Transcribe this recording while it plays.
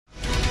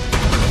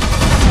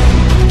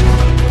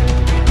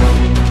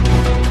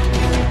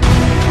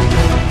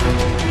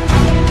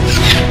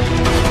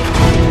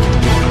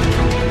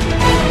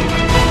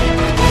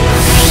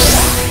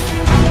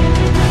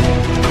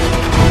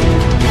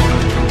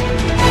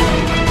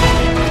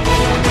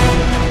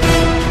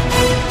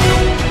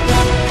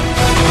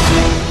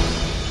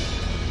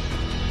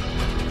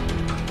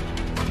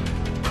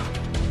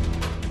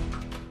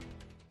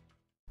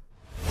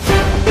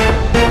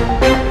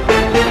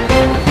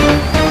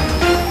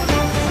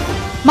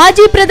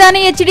ಮಾಜಿ ಪ್ರಧಾನಿ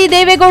ಎಚ್.ಡಿ.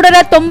 ದೇವೇಗೌಡರ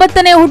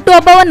 90ನೇ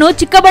ಹುಟ್ಟುಹಬ್ಬವನ್ನು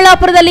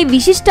ಚಿಕ್ಕಬಳ್ಳಾಪುರದಲ್ಲಿ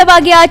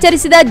ವಿಶಿಷ್ಟವಾಗಿ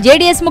ಆಚರಿಸಿದ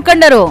ಜೆಡಿಎಸ್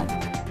ಮುಖಂಡರು.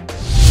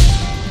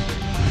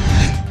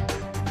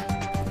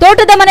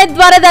 ತೋಟದ ಮನೆ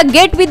ದ್ವಾರದ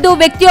ಗೇಟ್ ಬಿದ್ದು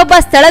ವ್ಯಕ್ತಿಯೊಬ್ಬ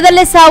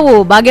ಸ್ಥಳದಲ್ಲೇ ಸಾವು.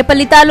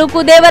 ಬಾಗೇಪಲ್ಲಿ ತಾಲೂಕು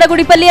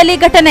ದೇವರಗುಡಿಪಲ್ಲಿಯಲ್ಲಿ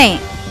ಘಟನೆ.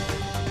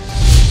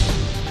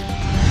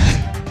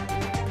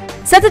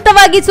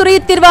 ಸತತವಾಗಿ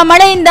ಸುರಿಯುತ್ತಿರುವ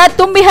ಮಳೆಯಿಂದ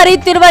ತುಂಬಿ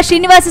ಹರಿಯುತ್ತಿರುವ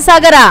ಶ್ರೀನಿವಾಸ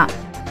ಸಾಗರ.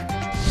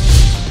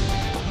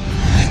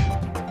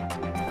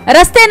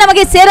 ರಸ್ತೆ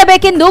ನಮಗೆ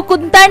ಸೇರಬೇಕೆಂದು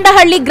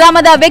ಕುಂತಾಂಡಹಳ್ಳಿ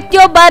ಗ್ರಾಮದ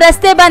ವ್ಯಕ್ತಿಯೊಬ್ಬ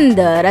ರಸ್ತೆ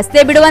ಬಂದ್. ರಸ್ತೆ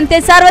ಬಿಡುವಂತೆ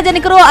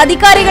ಸಾರ್ವಜನಿಕರು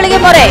ಅಧಿಕಾರಿಗಳಿಗೆ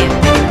ಮೊರೆ.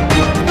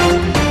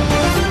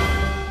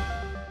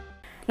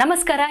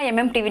 ನಮಸ್ಕಾರ,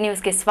 MMTV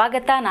ನ್ಯೂಸ್ಗೆ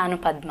ಸ್ವಾಗತ. ನಾನು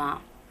ಪದ್ಮಾ.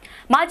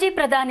 ಮಾಜಿ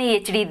ಪ್ರಧಾನಿ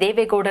ಎಚ್.ಡಿ.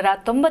 ದೇವೇಗೌಡರ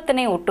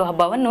 90ನೇ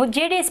ಹುಟ್ಟುಹಬ್ಬವನ್ನು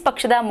ಜೆಡಿಎಸ್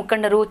ಪಕ್ಷದ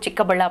ಮುಖಂಡರು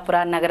ಚಿಕ್ಕಬಳ್ಳಾಪುರ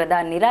ನಗರದ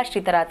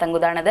ನಿರಾಶ್ರಿತರ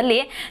ತಂಗುದಾಣದಲ್ಲಿ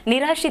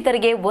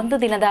ನಿರಾಶ್ರಿತರಿಗೆ ಒಂದು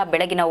ದಿನದ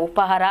ಬೆಳಗಿನ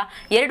ಉಪಹಾರ,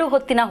 2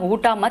 ಹೊತ್ತಿನ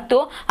ಊಟ ಮತ್ತು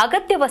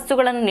ಅಗತ್ಯ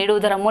ವಸ್ತುಗಳನ್ನು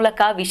ನೀಡುವುದರ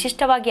ಮೂಲಕ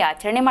ವಿಶಿಷ್ಟವಾಗಿ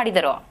ಆಚರಣೆ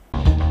ಮಾಡಿದರು.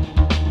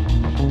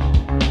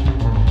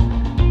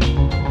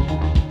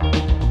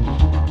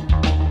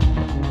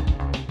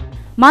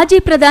 ಮಾಜಿ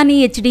ಪ್ರಧಾನಿ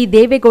ಎಚ್.ಡಿ.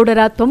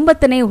 ದೇವೇಗೌಡರ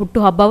 90ನೇ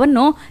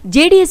ಹುಟ್ಟುಹಬ್ಬವನ್ನು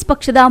ಜೆಡಿಎಸ್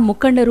ಪಕ್ಷದ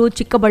ಮುಖಂಡರು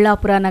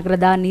ಚಿಕ್ಕಬಳ್ಳಾಪುರ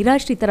ನಗರದ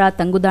ನಿರಾಶ್ರಿತರ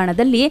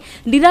ತಂಗುದಾಣದಲ್ಲಿ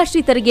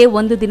ನಿರಾಶ್ರಿತರಿಗೆ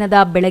ಒಂದು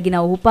ದಿನದ ಬೆಳಗಿನ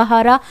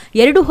ಉಪಹಾರ,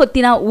 2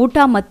 ಹೊತ್ತಿನ ಊಟ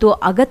ಮತ್ತು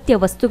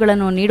ಅಗತ್ಯ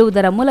ವಸ್ತುಗಳನ್ನು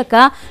ನೀಡುವುದರ ಮೂಲಕ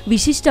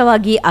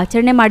ವಿಶಿಷ್ಟವಾಗಿ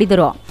ಆಚರಣೆ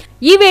ಮಾಡಿದರು.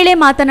 ಈ ವೇಳೆ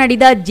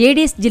ಮಾತನಾಡಿದ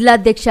ಜೆಡಿಎಸ್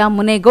ಜಿಲ್ಲಾಧ್ಯಕ್ಷ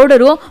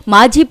ಮುನೇಗೌಡರು,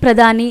 ಮಾಜಿ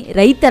ಪ್ರಧಾನಿ,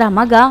 ರೈತರ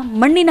ಮಗ,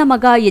 ಮಣ್ಣಿನ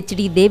ಮಗ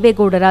ಎಚ್.ಡಿ.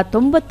 ದೇವೇಗೌಡರ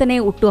 90ನೇ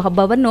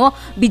ಹುಟ್ಟುಹಬ್ಬವನ್ನು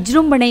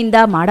ವಿಜೃಂಭಣೆಯಿಂದ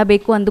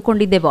ಮಾಡಬೇಕು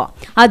ಅಂದುಕೊಂಡಿದ್ದೆವು.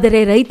 ಆದರೆ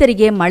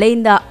ರೈತರಿಗೆ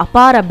ಮಳೆಯಿಂದ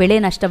ಅಪಾರ ಬೆಳೆ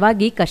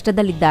ನಷ್ಟವಾಗಿ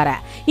ಕಷ್ಟದಲ್ಲಿದ್ದಾರೆ.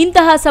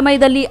 ಇಂತಹ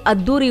ಸಮಯದಲ್ಲಿ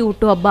ಅದ್ದೂರಿ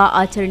ಹುಟ್ಟುಹಬ್ಬ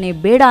ಆಚರಣೆ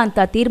ಬೇಡ ಅಂತ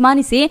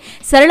ತೀರ್ಮಾನಿಸಿ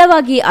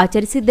ಸರಳವಾಗಿ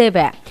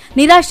ಆಚರಿಸಿದ್ದೇವೆ.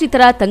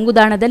 ನಿರಾಶ್ರಿತರ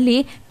ತಂಗುದಾಣದಲ್ಲಿ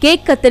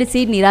ಕೇಕ್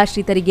ಕತ್ತರಿಸಿ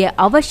ನಿರಾಶ್ರಿತರಿಗೆ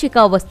ಅವಶ್ಯಕ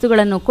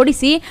ವಸ್ತುಗಳನ್ನು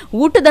ಕೊಡಿಸಿ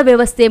ಊಟದ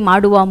ವ್ಯವಸ್ಥೆ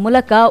ಮಾಡುವ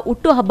ಮೂಲಕ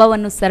ಹುಟ್ಟುಹಬ್ಬವನ್ನು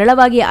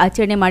ಸರಳವಾಗಿ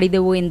ಆಚರಣೆ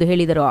ಮಾಡಿದೆವು ಎಂದು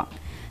ಹೇಳಿದರು.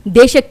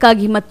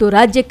 ದೇಶಕ್ಕಾಗಿ ಮತ್ತು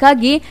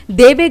ರಾಜ್ಯಕ್ಕಾಗಿ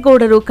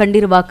ದೇವೇಗೌಡರು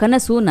ಕಂಡಿರುವ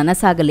ಕನಸು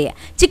ನನಸಾಗಲಿ.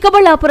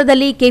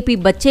 ಚಿಕ್ಕಬಳ್ಳಾಪುರದಲ್ಲಿ ಕೆಪಿ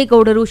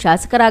ಬಚ್ಚೇಗೌಡರು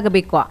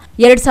ಶಾಸಕರಾಗಬೇಕು,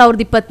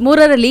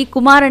 2023ರಲ್ಲಿ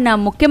ಕುಮಾರಣ್ಣ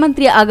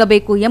ಮುಖ್ಯಮಂತ್ರಿ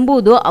ಆಗಬೇಕು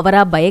ಎಂಬುದು ಅವರ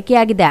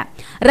ಬಯಕೆಯಾಗಿದೆ.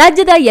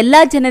 ರಾಜ್ಯದ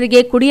ಎಲ್ಲಾ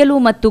ಜನರಿಗೆ ಕುಡಿಯಲು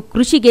ಮತ್ತು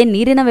ಕೃಷಿಗೆ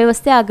ನೀರಿನ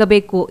ವ್ಯವಸ್ಥೆ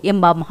ಆಗಬೇಕು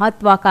ಎಂಬ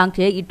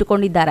ಮಹತ್ವಾಕಾಂಕ್ಷೆ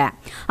ಇಟ್ಟುಕೊಂಡಿದ್ದಾರೆ.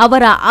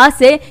 ಅವರ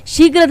ಆಸೆ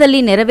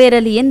ಶೀಘ್ರದಲ್ಲಿ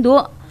ನೆರವೇರಲಿ ಎಂದು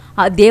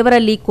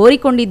ದೇವರಲ್ಲಿ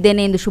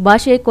ಕೋರಿಕೊಂಡಿದ್ದೇನೆ ಎಂದು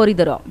ಶುಭಾಶಯ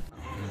ಕೋರಿದರು.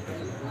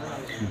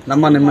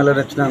 ನಿಮ್ಮೆಲ್ಲರ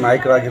ನೆಚ್ಚಿನ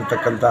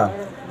ನಾಯಕರಾಗಿರ್ತಕ್ಕಂಥ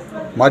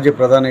ಮಾಜಿ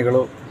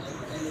ಪ್ರಧಾನಿಗಳು,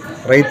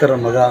 ರೈತರ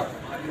ಮಗ,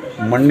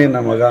 ಮಣ್ಣಿನ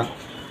ಮಗ,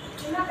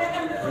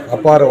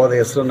 ಅಪಾರವಾದ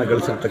ಹೆಸರನ್ನು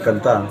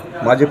ಗಳಿಸಿರ್ತಕ್ಕಂಥ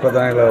ಮಾಜಿ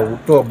ಪ್ರಧಾನಿಗಳ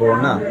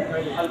ಹುಟ್ಟುಹಬ್ಬವನ್ನು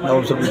ನಾವು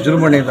ಸ್ವಲ್ಪ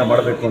ವಿಜೃಂಭಣೆಯಿಂದ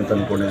ಮಾಡಬೇಕು ಅಂತ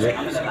ಅಂದ್ಕೊಂಡಿದ್ವಿ.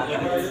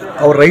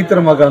 ಅವ್ರು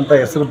ರೈತರ ಮಗ ಅಂತ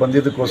ಹೆಸರು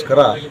ಬಂದಿದ್ದಕ್ಕೋಸ್ಕರ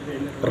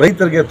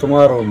ರೈತರಿಗೆ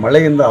ಸುಮಾರು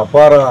ಮಳೆಯಿಂದ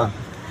ಅಪಾರ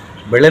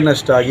ಬೆಳೆ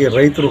ನಷ್ಟ ಆಗಿ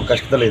ರೈತರು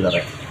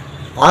ಕಷ್ಟದಲ್ಲಿದ್ದಾರೆ.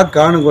 ಆ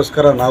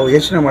ಕಾರಣಕ್ಕೋಸ್ಕರ ನಾವು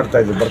ಯೋಚನೆ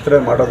ಮಾಡ್ತಾಯಿದ್ವಿ, ಬರ್ತ್ಡೇ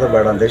ಮಾಡೋದು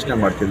ಬೇಡ ಅಂತ ಯೋಚನೆ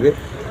ಮಾಡ್ತಿದ್ವಿ.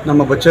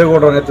 ನಮ್ಮ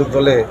ಬಚ್ಚೇಗೌಡರ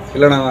ನೇತೃತ್ವದಲ್ಲಿ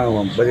ಇಲ್ಲ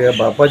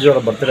ಅಪ್ಪಾಜಿಯವರ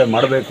ಬರ್ತ್ಡೇ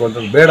ಮಾಡಬೇಕು ಅಂತ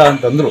ಬೇಡ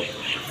ಅಂತಂದರು.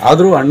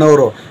 ಆದರೂ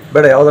ಅಣ್ಣವರು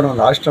ಬೇಡ, ಯಾವುದೋ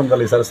ಒಂದು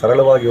ಆಶ್ರಮದಲ್ಲಿ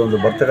ಸರಳವಾಗಿ ಒಂದು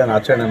ಬರ್ತ್ಡೇನ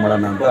ಆಚರಣೆ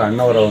ಮಾಡೋಣ ಅಂತ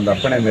ಅಣ್ಣವರ ಒಂದು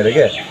ಅಪ್ಪಣೆ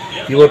ಮೇರೆಗೆ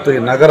ಇವತ್ತು ಈ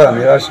ನಗರ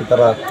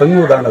ನಿರಾಶ್ರಿತರ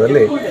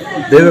ತಂಗುದಾಣದಲ್ಲಿ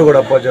ದೇವೇಗೌಡ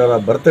ಅಪ್ಪಾಜಿಯವರ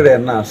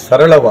ಬರ್ತ್ಡೇಯನ್ನು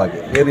ಸರಳವಾಗಿ,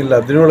 ಏನಿಲ್ಲ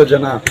 17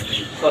 ಜನ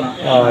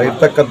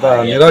ಇರ್ತಕ್ಕಂಥ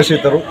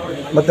ನಿರಾಶ್ರಿತರು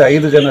ಮತ್ತು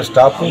 5 ಜನ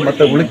ಸ್ಟಾಫು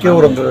ಮತ್ತು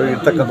ಉಳಿಕೆಯವರೊಂದು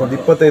ಇರ್ತಕ್ಕಂಥ ಒಂದು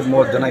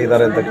 25-30 ಜನ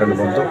ಇದ್ದಾರೆ ಅಂತ ಕಂಡು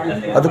ಬಂತು.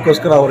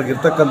 ಅದಕ್ಕೋಸ್ಕರ ಅವ್ರಿಗೆ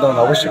ಇರ್ತಕ್ಕಂಥ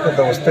ಒಂದು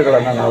ಅವಶ್ಯಕತೆ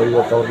ವಸ್ತುಗಳನ್ನು ನಾವು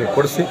ಇವತ್ತು ಅವ್ರಿಗೆ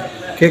ಕೊಡಿಸಿ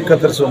ಕೇಕ್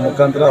ಕತ್ತರಿಸುವ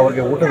ಮುಖಾಂತರ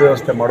ಅವರಿಗೆ ಊಟದ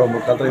ವ್ಯವಸ್ಥೆ ಮಾಡುವ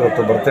ಮುಖಾಂತರ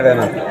ಇವತ್ತು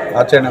ಬರ್ತ್ಡೇನ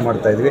ಆಚರಣೆ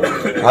ಮಾಡ್ತಾಯಿದ್ವಿ.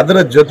 ಅದರ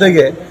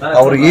ಜೊತೆಗೆ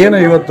ಅವ್ರಿಗೇನು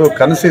ಇವತ್ತು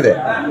ಕನಸಿದೆ,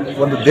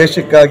 ಒಂದು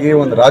ದೇಶಕ್ಕಾಗಿ,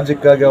 ಒಂದು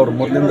ರಾಜ್ಯಕ್ಕಾಗಿ ಅವ್ರು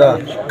ಮೊದಲಿಂದ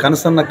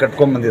ಕನಸನ್ನು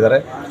ಕಟ್ಕೊಂಡ್ಬಂದಿದ್ದಾರೆ.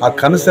 ಆ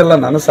ಕನಸೆಲ್ಲ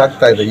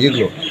ನನಸಾಗ್ತಾ ಇದೆ.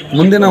 ಈಗಲೂ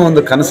ಮುಂದಿನ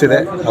ಒಂದು ಕನಸಿದೆ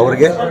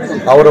ಅವರಿಗೆ.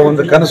 ಅವರ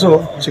ಒಂದು ಕನಸು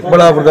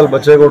ಚಿಕ್ಕಬಳ್ಳಾಪುರದಲ್ಲಿ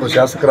ಬಚ್ಚೇಗೌಡರು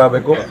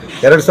ಶಾಸಕರಾಗಬೇಕು,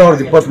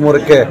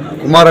 2023ಕ್ಕೆ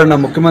ಕುಮಾರಣ್ಣ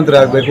ಮುಖ್ಯಮಂತ್ರಿ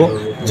ಆಗಬೇಕು,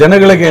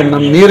 ಜನಗಳಿಗೆ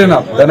ನಮ್ಮ ನೀರಿನ,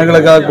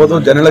 ದನಗಳಿಗಾಗ್ಬೋದು,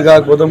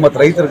 ಜನಗಳಿಗಾಗ್ಬೋದು ಮತ್ತು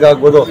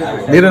ರೈತರಿಗಾಗ್ಬೋದು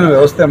ನೀರಿನ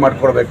ವ್ಯವಸ್ಥೆ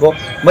ಮಾಡಿಕೊಡ್ಬೇಕು.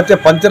 ಮತ್ತು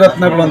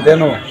ಪಂಚರತ್ನಗಳು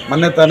ಅಂತೇನು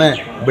ಮೊನ್ನೆ ತಾನೇ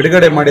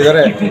ಬಿಡುಗಡೆ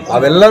ಮಾಡಿದ್ದಾರೆ,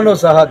 ಅವೆಲ್ಲನೂ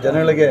ಸಹ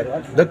ಜನಗಳಿಗೆ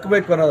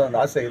ದಕ್ಕಬೇಕು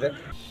ಅನ್ನೋದೊಂದು ಆಸೆ ಇದೆ.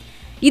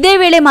 ಇದೇ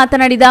ವೇಳೆ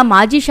ಮಾತನಾಡಿದ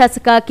ಮಾಜಿ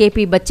ಶಾಸಕ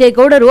ಕೆಪಿ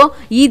ಬಚ್ಚೇಗೌಡರು,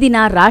 ಈ ದಿನ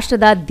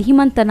ರಾಷ್ಟ್ರದ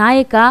ಧೀಮಂತ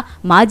ನಾಯಕ,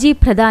 ಮಾಜಿ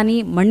ಪ್ರಧಾನಿ,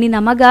 ಮಣ್ಣಿನ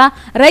ಮಗ,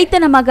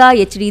 ರೈತನ ಮಗ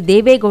ಎಚ್.ಡಿ.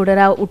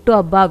 ದೇವೇಗೌಡರ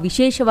ಹುಟ್ಟುಹಬ್ಬ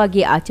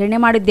ವಿಶೇಷವಾಗಿ ಆಚರಣೆ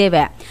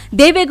ಮಾಡಿದ್ದೇವೆ.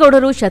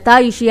 ದೇವೇಗೌಡರು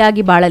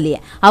ಶತಾಯುಷಿಯಾಗಿ ಬಾಳಲಿ.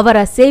 ಅವರ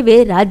ಸೇವೆ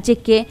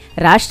ರಾಜ್ಯಕ್ಕೆ,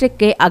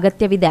 ರಾಷ್ಟ್ರಕ್ಕೆ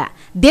ಅಗತ್ಯವಿದೆ.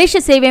 ದೇಶ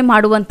ಸೇವೆ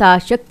ಮಾಡುವಂತಹ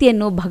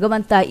ಶಕ್ತಿಯನ್ನು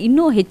ಭಗವಂತ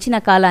ಇನ್ನೂ ಹೆಚ್ಚಿನ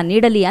ಕಾಲ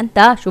ನೀಡಲಿ ಅಂತ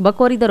ಶುಭ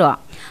ಕೋರಿದರು.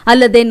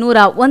 ಅಲ್ಲದೆ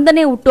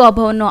 101ನೇ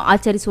ಹುಟ್ಟುಹಬ್ಬವನ್ನು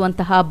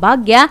ಆಚರಿಸುವಂತಹ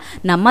ಭಾಗ್ಯ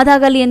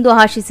ನಮ್ಮದಾಗಲಿ ಎಂದು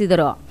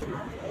ಆಶಿಸಿದರು.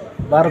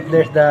 ಭಾರತ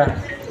ದೇಶದ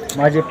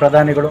ಮಾಜಿ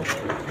ಪ್ರಧಾನಿಗಳು,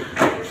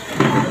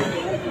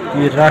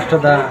 ಈ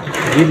ರಾಷ್ಟ್ರದ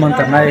ಧೀಮಂತ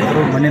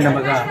ನಾಯಕರು, ಮಣ್ಣಿನ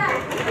ಮಗ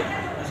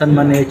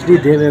ಸನ್ಮಾನ್ಯ ಎಚ್.ಡಿ.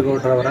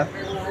 ದೇವೇಗೌಡರವರ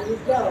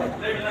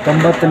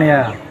 90ನೆಯ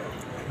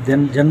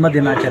ಜನ್ಮ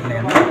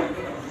ದಿನಾಚರಣೆಯನ್ನು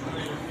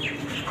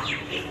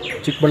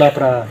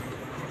ಚಿಕ್ಕಬಳ್ಳಾಪುರ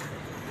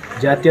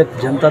ಜಾತೀಯ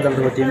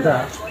ಜನತಾದಳದ ವತಿಯಿಂದ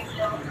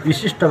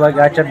ವಿಶಿಷ್ಟವಾಗಿ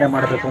ಆಚರಣೆ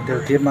ಮಾಡಬೇಕು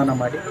ಅಂತೇಳಿ ತೀರ್ಮಾನ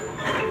ಮಾಡಿ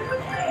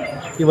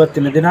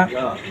ಇವತ್ತಿನ ದಿನ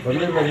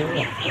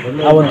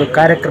ಆ ಒಂದು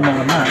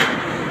ಕಾರ್ಯಕ್ರಮವನ್ನು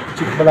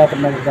ಚಿಕ್ಕಬಳ್ಳಾಪುರ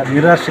ನಗರದ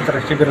ನಿರಾಶ್ರಿತರ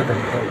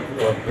ಶಿಬಿರದಲ್ಲಿ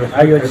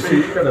ಆಯೋಜಿಸಿ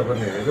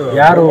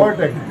ಯಾರು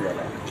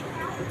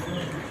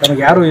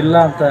ತಮಗೆ ಯಾರೂ ಇಲ್ಲ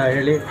ಅಂತ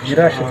ಹೇಳಿ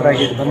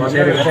ನಿರಾಶ್ರಿತರಾಗಿ ಬಂದು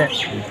ಸೇರಿದರೆ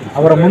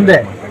ಅವರ ಮುಂದೆ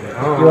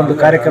ಈ ಒಂದು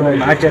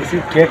ಕಾರ್ಯಕ್ರಮವನ್ನು ಆಚರಿಸಿ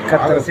ಕೇಕ್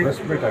ಕತ್ತರಿಸಿ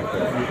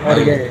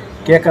ಅವರಿಗೆ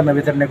ಕೇಕನ್ನು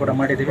ವಿತರಣೆ ಕೂಡ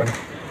ಮಾಡಿದ್ದೀವಿ.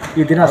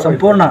 ಈ ದಿನ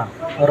ಸಂಪೂರ್ಣ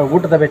ಅವರ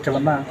ಊಟದ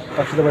ವೆಚ್ಚವನ್ನು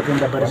ಪಕ್ಷದ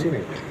ವತಿಯಿಂದ ಭರಿಸಿ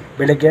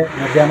ಬೆಳಗ್ಗೆ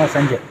ಮಧ್ಯಾಹ್ನ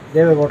ಸಂಜೆ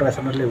ದೇವೇಗೌಡರ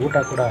ಹೆಸರಿನಲ್ಲಿ ಊಟ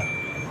ಕೂಡ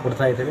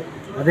ಕೊಡ್ತಾ ಇದ್ದೀವಿ.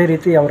 ಅದೇ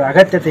ರೀತಿ ಅವರ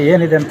ಅಗತ್ಯತೆ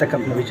ಏನಿದೆ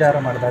ಅಂತಕ್ಕಂಥ ವಿಚಾರ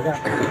ಮಾಡಿದಾಗ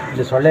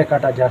ಇಲ್ಲಿ ಸೊಳ್ಳೆ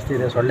ಕಾಟ ಜಾಸ್ತಿ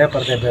ಇದೆ, ಸೊಳ್ಳೆ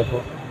ಪರದೆ ಬೇಕು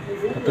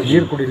ಮತ್ತು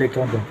ನೀರು ಕುಡಿಲಿಕ್ಕೆ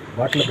ಒಂದು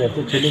ಬಾಟ್ಲ್ ಬೇಕು,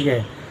 ಚಳಿಗೆ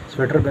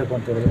ಸ್ವೆಟ್ರ್ ಬೇಕು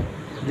ಅಂತ ಹೇಳಿದ್ರು.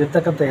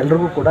 ಇಲ್ಲಿರ್ತಕ್ಕಂಥ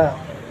ಎಲ್ರಿಗೂ ಕೂಡ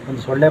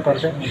ಒಂದು ಸೊಳ್ಳೆ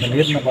ಪರದೆ, ಒಂದು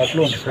ನೀರಿನ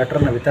ಬಾಟ್ಲು, ಒಂದು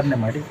ಸ್ವೆಟ್ರನ್ನ ವಿತರಣೆ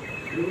ಮಾಡಿ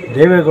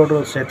ದೇವೇಗೌಡರು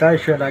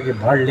ಶತಾಯುಷಿಯರಾಗಿ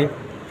ಬಾಳಲಿ.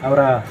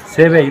 ಅವರ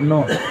ಸೇವೆ ಇನ್ನೂ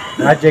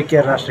ರಾಜ್ಯಕ್ಕೆ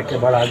ರಾಷ್ಟ್ರಕ್ಕೆ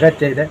ಭಾಳ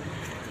ಅಗತ್ಯ ಇದೆ.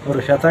 ಅವರು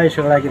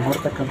ಶತಾಯುಷಿಗಳಾಗಿ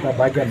ನೋಡ್ತಕ್ಕಂಥ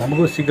ಭಾಗ್ಯ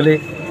ನಮಗೂ ಸಿಗಲಿ.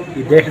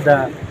 ಈ ದೇಶದ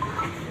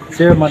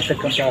ಸೇವೆ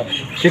ಮಾಡ್ತಕ್ಕಂಥ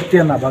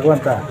ಶಕ್ತಿಯನ್ನು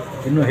ಭಗವಂತ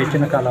ಇನ್ನೂ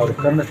ಹೆಚ್ಚಿನ ಕಾಲ ಅವರು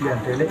ಕರುಣಿಸಲಿ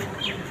ಅಂತೇಳಿ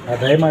ಆ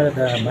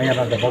ದಯಮಾನದ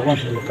ಮಯನಾದ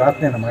ಭಗವಂತನಲ್ಲಿ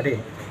ಪ್ರಾರ್ಥನೆಯನ್ನು ಮಾಡಿ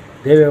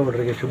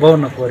ದೇವೇಗೌಡರಿಗೆ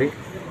ಶುಭವನ್ನು ಕೋರಿ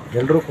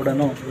ಎಲ್ಲರೂ ಕೂಡ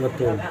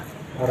ಇವತ್ತು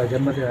ಅವರ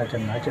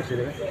ಜನ್ಮದಿನಾಚರಣೆ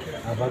ಆಚರಿಸಿದ್ದೇವೆ.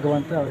 ಆ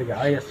ಭಗವಂತ ಅವರಿಗೆ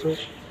ಆಯಸ್ಸು,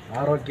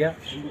 ಆರೋಗ್ಯ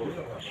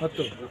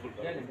ಮತ್ತು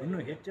ಇನ್ನೂ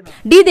ಹೆಚ್ಚಿನ.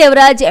 D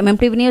Devaraj,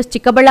 MMTV news,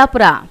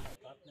 Chikkaballapur.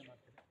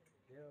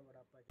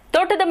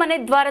 ತೋಟದ ಮನೆ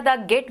ದ್ವಾರದ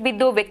ಗೇಟ್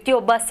ಬಿದ್ದು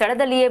ವ್ಯಕ್ತಿಯೊಬ್ಬ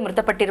ಸ್ಥಳದಲ್ಲಿಯೇ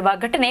ಮೃತಪಟ್ಟಿರುವ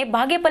ಘಟನೆ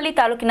ಬಾಗೇಪಲ್ಲಿ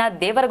ತಾಲೂಕಿನ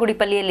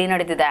ದೇವರಗುಡಿಪಲ್ಲಿಯಲ್ಲಿ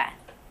ನಡೆದಿದೆ.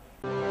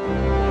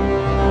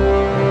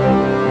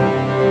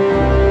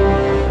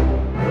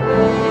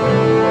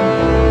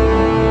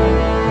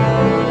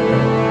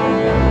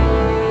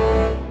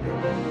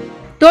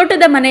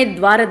 ತೋಟದ ಮನೆ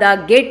ದ್ವಾರದ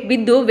ಗೇಟ್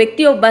ಬಿದ್ದು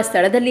ವ್ಯಕ್ತಿಯೊಬ್ಬ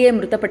ಸ್ಥಳದಲ್ಲಿಯೇ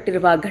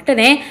ಮೃತಪಟ್ಟಿರುವ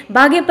ಘಟನೆ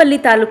ಬಾಗೇಪಲ್ಲಿ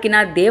ತಾಲೂಕಿನ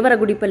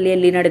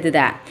ದೇವರಗುಡಿಪಲ್ಲಿಯಲ್ಲಿ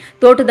ನಡೆದಿದೆ.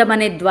 ತೋಟದ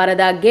ಮನೆ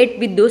ದ್ವಾರದ ಗೇಟ್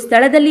ಬಿದ್ದು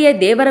ಸ್ಥಳದಲ್ಲಿಯೇ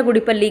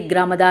ದೇವರಗುಡಿಪಲ್ಲಿ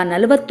ಗ್ರಾಮದ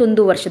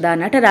 41 ವರ್ಷದ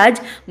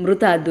ನಟರಾಜ್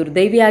ಮೃತ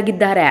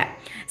ದುರ್ದೈವಿಯಾಗಿದ್ದಾರೆ.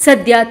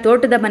 ಸದ್ಯ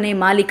ತೋಟದ ಮನೆ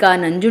ಮಾಲೀಕ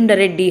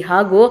ನಂಜುಂಡರೆಡ್ಡಿ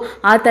ಹಾಗೂ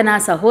ಆತನ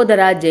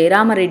ಸಹೋದರ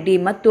ಜಯರಾಮರೆಡ್ಡಿ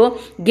ಮತ್ತು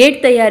ಗೇಟ್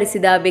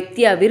ತಯಾರಿಸಿದ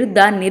ವ್ಯಕ್ತಿಯ ವಿರುದ್ಧ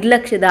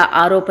ನಿರ್ಲಕ್ಷ್ಯದ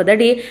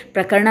ಆರೋಪದಡಿ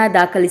ಪ್ರಕರಣ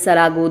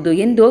ದಾಖಲಿಸಲಾಗುವುದು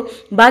ಎಂದು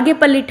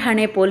ಬಾಗೇಪಲ್ಲಿ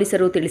ಠಾಣೆ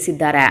ಪೊಲೀಸರು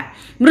ತಿಳಿಸಿದ್ದಾರೆ.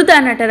 ಮೃತ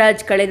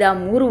ನಟರಾಜ್ ಕಳೆದ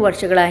 3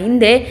 ವರ್ಷಗಳ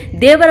ಹಿಂದೆ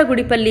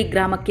ದೇವರಗುಡಿಪಲ್ಲಿ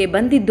ಗ್ರಾಮಕ್ಕೆ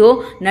ಬಂದಿದ್ದು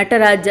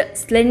ನಟರಾಜ್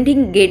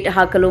ಸ್ಲೆಂಡಿಂಗ್ ಗೇಟ್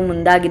ಹಾಕಲು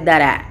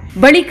ಮುಂದಾಗಿದ್ದಾರೆ.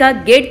 ಬಳಿಕ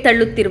ಗೇಟ್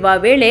ತಳ್ಳುತ್ತಿರುವ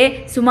ವೇಳೆ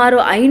ಸುಮಾರು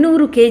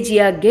 500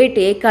 kgಯ ಗೇಟ್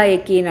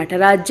ಏಕಾಏಕಿ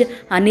ನಟರಾಜ್,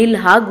 ಅನಿಲ್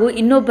ಹಾಗೂ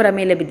ಇನ್ನೊಬ್ಬರ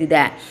ಮೇಲೆ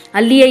ಬಿದ್ದಿದೆ.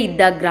 ಅಲ್ಲಿಯೇ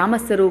ಇದ್ದ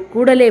ಗ್ರಾಮಸ್ಥರು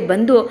ಕೂಡಲೇ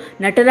ಬಂದು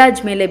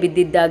ನಟರಾಜ್ ಮೇಲೆ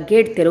ಬಿದ್ದಿದ್ದ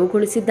ಗೇಟ್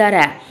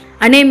ತೆರವುಗೊಳಿಸಿದ್ದಾರೆ.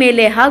 ಹಣೆ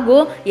ಮೇಲೆ ಹಾಗೂ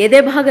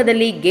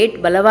ಎದೆಭಾಗದಲ್ಲಿ ಗೇಟ್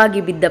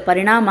ಬಲವಾಗಿ ಬಿದ್ದ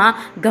ಪರಿಣಾಮ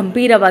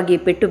ಗಂಭೀರವಾಗಿ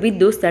ಪೆಟ್ಟು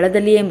ಬಿದ್ದು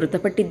ಸ್ಥಳದಲ್ಲಿಯೇ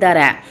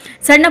ಮೃತಪಟ್ಟಿದ್ದಾರೆ.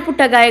 ಸಣ್ಣ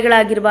ಪುಟ್ಟ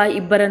ಗಾಯಗಳಾಗಿರುವ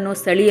ಇಬ್ಬರನ್ನು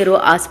ಸ್ಥಳೀಯರು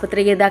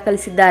ಆಸ್ಪತ್ರೆಗೆ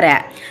ದಾಖಲಿಸಿದ್ದಾರೆ.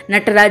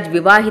 ನಟರಾಜ್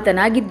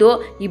ವಿವಾಹಿತನಾಗಿದ್ದು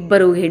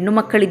 2 ಹೆಣ್ಣು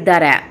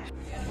ಮಕ್ಕಳಿದ್ದಾರೆ.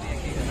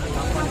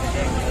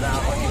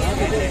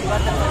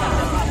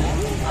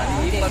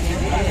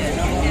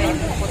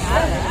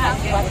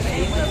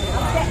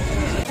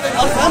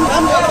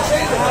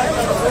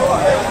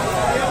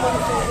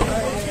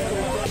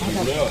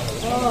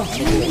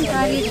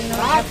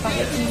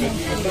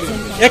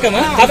 ಯಾಕಮ್ಮ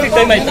ಟ್ರಾಫಿಕ್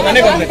ಟೈಮ್ ಆಯ್ತು,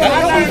 ಮನೆಗೆ ಹೋಗ್ಬೇಕಾ?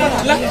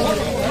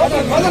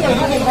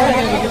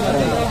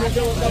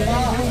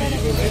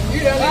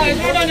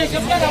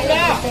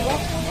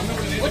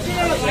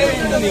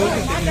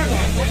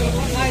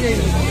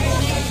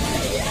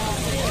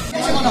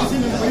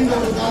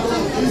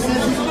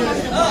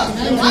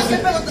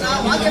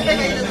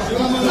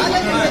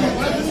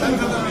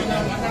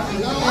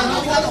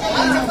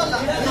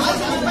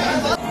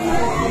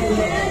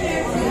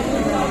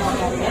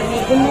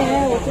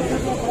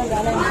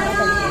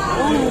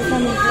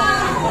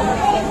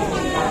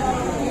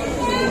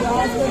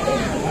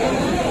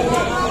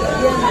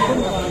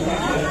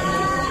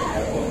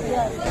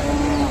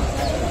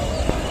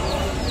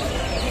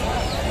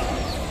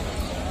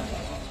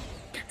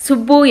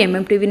 Subbu,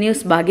 MMTV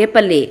news,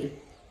 Bagepalli.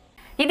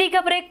 ಇದೀಗ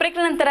ಬ್ರೇಕ್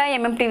ನಂತರ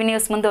MMTV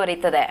ನ್ಯೂಸ್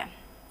ಮುಂದುವರಿಯುತ್ತದೆ.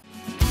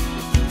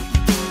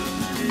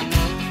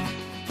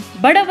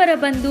 ಬಡವರ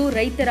ಬಂಧು,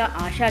 ರೈತರ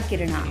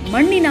ಆಶಾಕಿರಣ,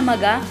 ಮಣ್ಣಿನ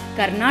ಮಗ,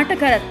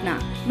 ಕರ್ನಾಟಕ ರತ್ನ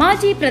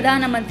ಮಾಜಿ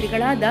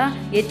ಪ್ರಧಾನಮಂತ್ರಿಗಳಾದ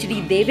HD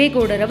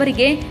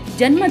ದೇವೇಗೌಡರವರಿಗೆ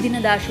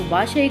ಜನ್ಮದಿನದ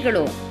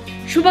ಶುಭಾಶಯಗಳು.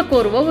 ಶುಭ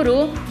ಕೋರುವವರು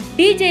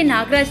DJ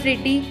ನಾಗರಾಜ್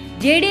ರೆಡ್ಡಿ,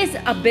 JDS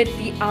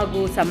ಅಭ್ಯರ್ಥಿ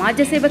ಹಾಗೂ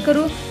ಸಮಾಜ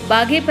ಸೇವಕರು,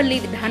 ಬಾಗೇಪಲ್ಲಿ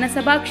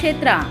ವಿಧಾನಸಭಾ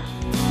ಕ್ಷೇತ್ರ.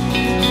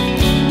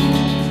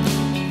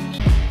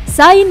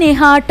 Sai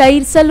Neha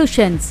tyre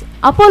solutions,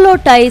 Apollo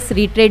tyres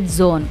retread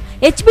zone,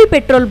 HB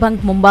petrol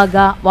bunk ಮುಂಭಾಗ,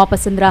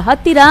 ವಾಪಸಂದ್ರ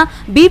ಹತ್ತಿರ,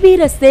 BB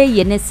ರಸ್ತೆ,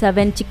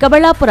 NS7,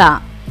 ಚಿಕ್ಕಬಳ್ಳಾಪುರ.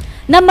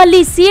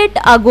 ನಮ್ಮಲ್ಲಿ ಸಿಯೆಟ್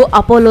ಹಾಗೂ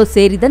ಅಪೋಲೋ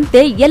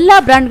ಸೇರಿದಂತೆ ಎಲ್ಲಾ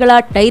ಬ್ರಾಂಡ್ಗಳ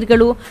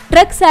ಟೈರ್ಗಳು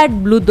ಟ್ರಕ್ಸ್ ಆಡ್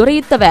ಬ್ಲೂ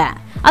ದೊರೆಯುತ್ತವೆ.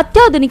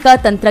 ಅತ್ಯಾಧುನಿಕ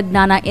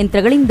ತಂತ್ರಜ್ಞಾನ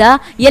ಯಂತ್ರಗಳಿಂದ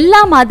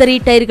ಎಲ್ಲಾ ಮಾದರಿ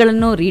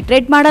ಟೈರ್ಗಳನ್ನು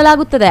ರಿಟ್ರೇಡ್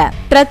ಮಾಡಲಾಗುತ್ತದೆ.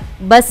 ಟ್ರಕ್,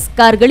 ಬಸ್,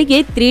 ಕಾರ್ಗಳಿಗೆ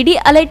 3D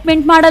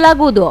ಅಲೈಟ್ಮೆಂಟ್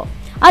ಮಾಡಲಾಗುವುದು.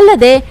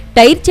 ಅಲ್ಲದೆ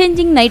tyre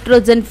changing,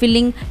 nitrogen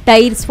filling,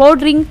 tyres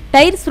ಫೋಲ್ಡರಿಂಗ್,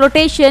 tyres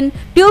rotation,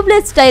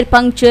 tubeless tyre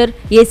puncture,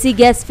 AC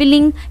gas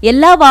filling,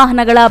 ಎಲ್ಲಾ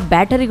ವಾಹನಗಳ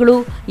ಬ್ಯಾಟರಿಗಳು,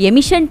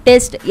 ಎಮಿಷನ್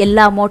ಟೆಸ್ಟ್,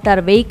 ಎಲ್ಲಾ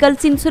motor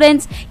vehicles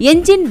insurance,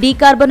 engine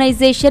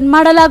decarbonisation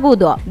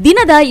ಮಾಡಲಾಗುವುದು.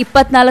 ದಿನದ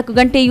 24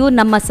 ಗಂಟೆಯೂ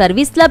ನಮ್ಮ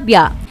ಸರ್ವಿಸ್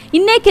ಲಭ್ಯ.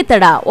 ಇನ್ನೇಕೆ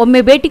ತಡ, ಒಮ್ಮೆ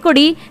ಭೇಟಿ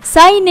ಕೊಡಿ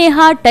Sai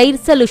Neha tyre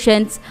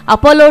solutions,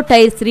 Apollo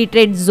tyres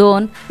retread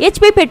zone,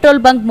 HP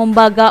petrol bunk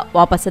ಮುಂಭಾಗ,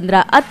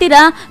 ವಾಪಸಂದ್ರ ಹತ್ತಿರ,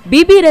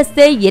 BB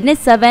ರಸ್ತೆ,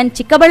 NS7,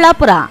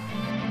 ಚಿಕ್ಕಬಳ್ಳಾಪುರ.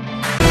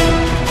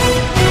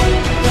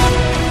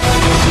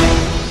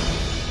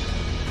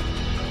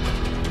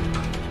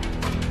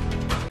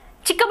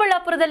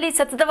 ಚಿಕ್ಕಬಳ್ಳಾಪುರದಲ್ಲಿ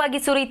ಸತತವಾಗಿ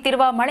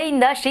ಸುರಿಯುತ್ತಿರುವ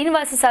ಮಳೆಯಿಂದ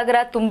ಶ್ರೀನಿವಾಸ ಸಾಗರ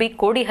ತುಂಬಿ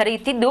ಕೋಡಿ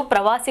ಹರಿಯುತ್ತಿದ್ದು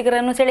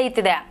ಪ್ರವಾಸಿಗರನ್ನು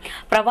ಸೆಳೆಯುತ್ತಿದೆ.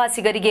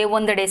 ಪ್ರವಾಸಿಗರಿಗೆ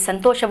ಒಂದೆಡೆ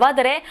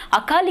ಸಂತೋಷವಾದರೆ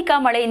ಅಕಾಲಿಕ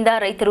ಮಳೆಯಿಂದ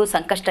ರೈತರು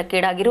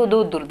ಸಂಕಷ್ಟಕ್ಕೀಡಾಗಿರುವುದು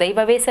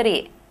ದುರ್ದೈವವೇ ಸರಿ.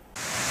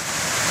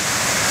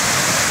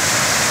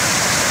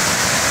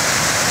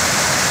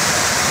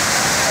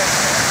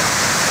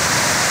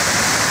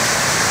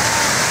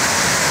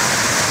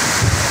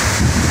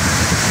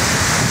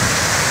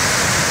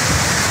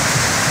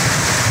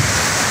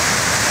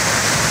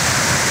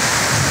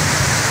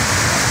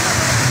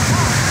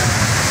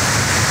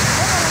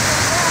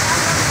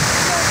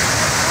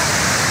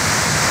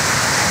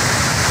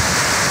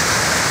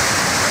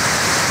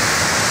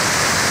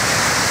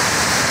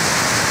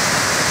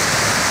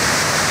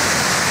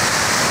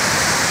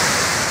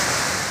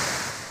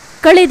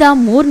 ಕಳೆದ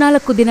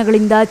 3-4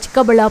 ದಿನಗಳಿಂದ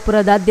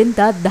ಚಿಕ್ಕಬಳ್ಳಾಪುರದಾದ್ಯಂತ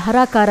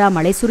ಧಾರಾಕಾರ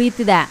ಮಳೆ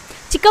ಸುರಿಯುತ್ತಿದೆ.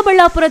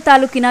 ಚಿಕ್ಕಬಳ್ಳಾಪುರ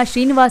ತಾಲೂಕಿನ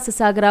ಶ್ರೀನಿವಾಸ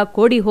ಸಾಗರ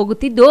ಕೋಡಿ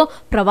ಹೋಗುತ್ತಿದ್ದು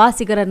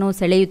ಪ್ರವಾಸಿಗರನ್ನು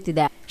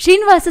ಸೆಳೆಯುತ್ತಿದೆ.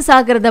 ಶ್ರೀನಿವಾಸ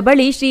ಸಾಗರದ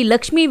ಬಳಿ ಶ್ರೀ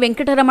ಲಕ್ಷ್ಮೀ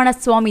ವೆಂಕಟರಮಣ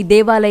ಸ್ವಾಮಿ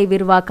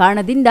ದೇವಾಲಯವಿರುವ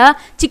ಕಾರಣದಿಂದ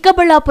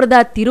ಚಿಕ್ಕಬಳ್ಳಾಪುರದ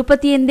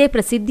ತಿರುಪತಿ ಎಂದೇ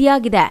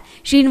ಪ್ರಸಿದ್ಧಿಯಾಗಿದೆ.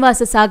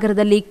 ಶ್ರೀನಿವಾಸ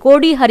ಸಾಗರದಲ್ಲಿ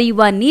ಕೋಡಿ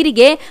ಹರಿಯುವ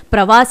ನೀರಿಗೆ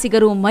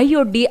ಪ್ರವಾಸಿಗರು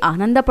ಮೈಯೊಡ್ಡಿ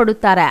ಆನಂದ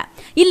ಪಡುತ್ತಾರೆ.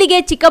 ಇಲ್ಲಿಗೆ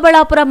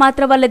ಚಿಕ್ಕಬಳ್ಳಾಪುರ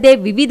ಮಾತ್ರವಲ್ಲದೆ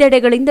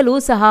ವಿವಿಧೆಡೆಗಳಿಂದಲೂ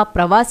ಸಹ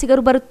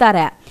ಪ್ರವಾಸಿಗರು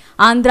ಬರುತ್ತಾರೆ.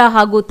 ಆಂಧ್ರ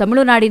ಹಾಗೂ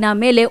ತಮಿಳುನಾಡಿನ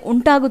ಮೇಲೆ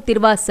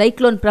ಉಂಟಾಗುತ್ತಿರುವ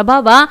ಸೈಕ್ಲೋನ್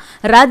ಪ್ರಭಾವ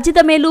ರಾಜ್ಯದ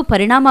ಮೇಲೂ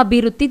ಪರಿಣಾಮ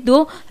ಬೀರುತ್ತಿದ್ದು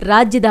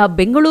ರಾಜ್ಯದ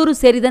ಬೆಂಗಳೂರು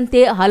ಸೇರಿದಂತೆ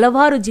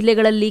ಹಲವಾರು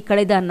ಜಿಲ್ಲೆಗಳಲ್ಲಿ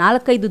ಕಳೆದ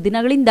 4-5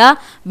 ದಿನಗಳಿಂದ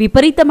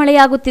ವಿಪರೀತ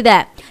ಮಳೆಯಾಗುತ್ತಿದೆ.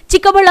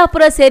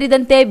 ಚಿಕ್ಕಬಳ್ಳಾಪುರ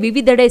ಸೇರಿದಂತೆ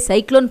ವಿವಿಧೆಡೆ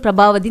ಸೈಕ್ಲೋನ್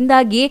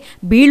ಪ್ರಭಾವದಿಂದಾಗಿ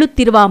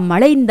ಬೀಳುತ್ತಿರುವ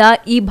ಮಳೆಯಿಂದ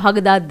ಈ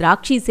ಭಾಗದ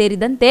ದ್ರಾಕ್ಷಿ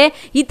ಸೇರಿದಂತೆ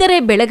ಇತರೆ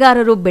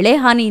ಬೆಳೆಗಾರರು ಬೆಳೆ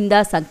ಹಾನಿಯಿಂದ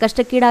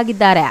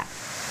ಸಂಕಷ್ಟಕ್ಕೀಡಾಗಿದ್ದಾರೆ.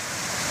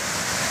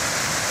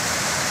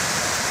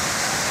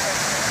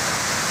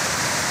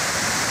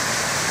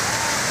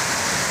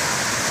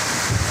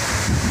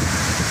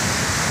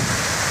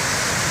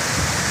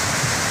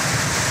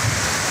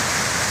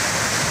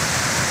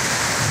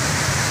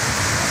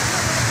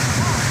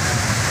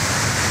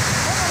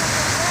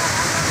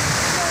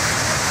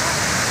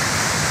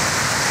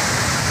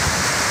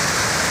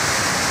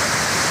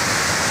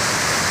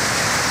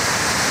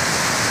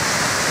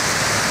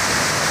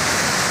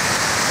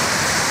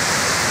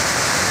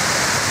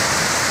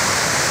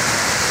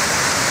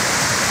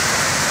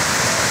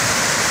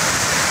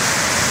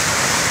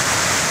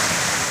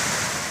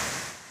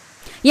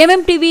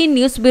 MMTV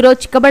news bureau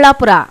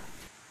Chikkaballapur.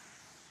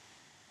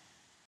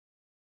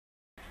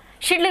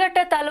 Sidlaghatta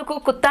taluk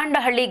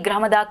ಕುತ್ತಾಂಡಹಳ್ಳಿ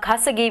ಗ್ರಾಮದ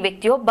ಖಾಸಗಿ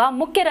ವ್ಯಕ್ತಿಯೊಬ್ಬ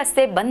ಮುಖ್ಯ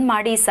ರಸ್ತೆ ಬಂದ್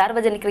ಮಾಡಿ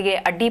ಸಾರ್ವಜನಿಕರಿಗೆ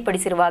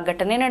ಅಡ್ಡಿಪಡಿಸಿರುವ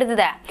ಘಟನೆ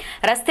ನಡೆದಿದೆ.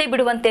 ರಸ್ತೆ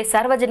ಬಿಡುವಂತೆ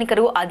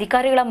ಸಾರ್ವಜನಿಕರು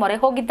ಅಧಿಕಾರಿಗಳ ಮೊರೆ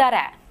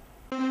ಹೋಗಿದ್ದಾರೆ.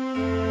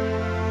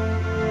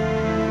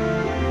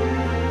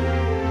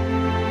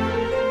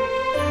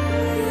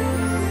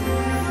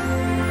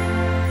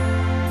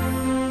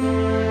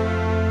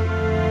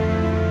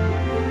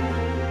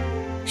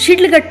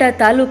 ಶಿಡ್ಲಘಟ್ಟ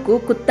ತಾಲೂಕು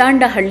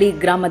ಕುತ್ತಾಂಡಹಳ್ಳಿ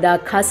ಗ್ರಾಮದ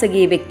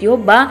ಖಾಸಗಿ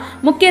ವ್ಯಕ್ತಿಯೊಬ್ಬ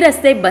ಮುಖ್ಯ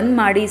ರಸ್ತೆ ಬಂದ್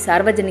ಮಾಡಿ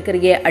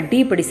ಸಾರ್ವಜನಿಕರಿಗೆ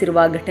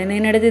ಅಡ್ಡಿಪಡಿಸಿರುವ ಘಟನೆ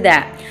ನಡೆದಿದೆ.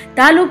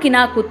 ತಾಲೂಕಿನ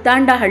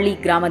ಕುತ್ತಾಂಡಹಳ್ಳಿ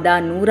ಗ್ರಾಮದ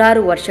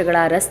 100 ವರ್ಷಗಳ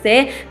ರಸ್ತೆ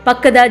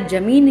ಪಕ್ಕದ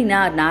ಜಮೀನಿನ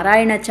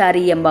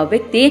ನಾರಾಯಣಚಾರಿ ಎಂಬ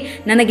ವ್ಯಕ್ತಿ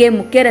ನನಗೆ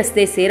ಮುಖ್ಯ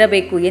ರಸ್ತೆ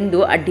ಸೇರಬೇಕು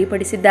ಎಂದು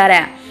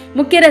ಅಡ್ಡಿಪಡಿಸಿದ್ದಾರೆ.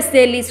 ಮುಖ್ಯ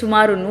ರಸ್ತೆಯಲ್ಲಿ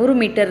ಸುಮಾರು 100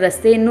 ಮೀಟರ್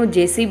ರಸ್ತೆಯನ್ನು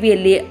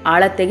JCBಯಲ್ಲಿ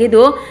ಆಳ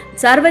ತೆಗೆದು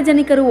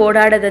ಸಾರ್ವಜನಿಕರು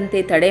ಓಡಾಡದಂತೆ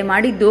ತಡೆ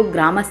ಮಾಡಿದ್ದು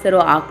ಗ್ರಾಮಸ್ಥರು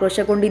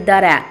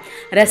ಆಕ್ರೋಶಗೊಂಡಿದ್ದಾರೆ.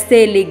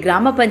 ರಸ್ತೆಯಲ್ಲಿ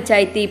ಗ್ರಾಮ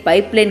ಪಂಚಾಯಿತಿ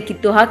ಪೈಪ್ಲೈನ್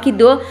ಕಿತ್ತು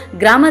ಹಾಕಿದ್ದು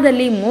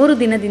ಗ್ರಾಮದಲ್ಲಿ 3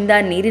 ದಿನದಿಂದ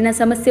ನೀರಿನ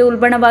ಸಮಸ್ಯೆ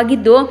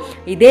ಉಲ್ಬಣವಾಗಿದ್ದು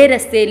ಇದೇ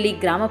ರಸ್ತೆಯಲ್ಲಿ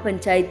ಗ್ರಾಮ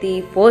ಪಂಚಾಯಿತಿ,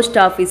 ಪೋಸ್ಟ್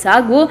ಆಫೀಸ್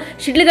ಹಾಗೂ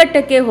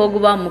ಶಿಡ್ಲಘಟ್ಟಕ್ಕೆ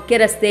ಹೋಗುವ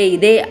ಮುಖ್ಯ ರಸ್ತೆ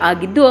ಇದೇ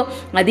ಆಗಿದ್ದು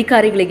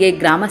ಅಧಿಕಾರಿಗಳಿಗೆ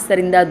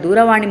ಗ್ರಾಮಸ್ಥರಿಂದ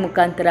ದೂರವಾಣಿ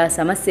ಮುಖಾಂತರ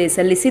ಸಮಸ್ಯೆ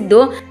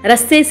ಸಲ್ಲಿಸಿದ್ದು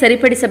ರಸ್ತೆ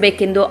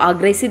ಸರಿಪಡಿಸಬೇಕೆಂದು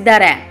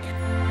ಆಗ್ರಹಿಸಿದ್ದಾರೆ.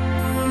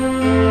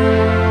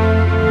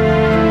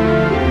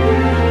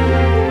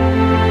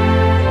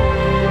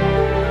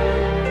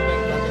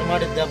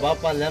 ಮಾಡಿದ್ದೆ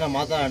ಬಾಪ ಅಲ್ಲೇನೋ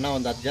ಮಾತಾಡೋಣ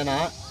ಒಂದು 10 ಜನ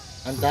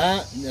ಅಂತ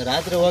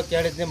ರಾತ್ರಿ ಹೋಗಿ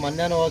ಕೇಳಿದ್ನಿ,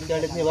 ಮೊನ್ನೆನೂ ಹೋಗಿ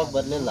ಕೇಳಿದ್ನಿ, ಇವಾಗ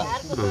ಬರ್ಲಿಲ್ಲ.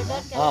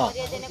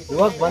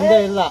 ಇವಾಗ ಬಂದೇ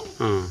ಇಲ್ಲ.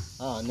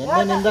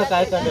 ನಿನ್ನೆನಿಂದ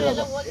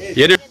ಕಾಯ್ಕೊಂಡಿರೋದು.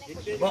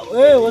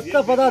 ಹೊಸ್ತ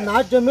ಪದ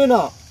ನಾಟ್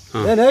ಜಮೀನು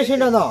ಏನ್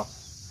ಹೇಸಿಂಡನು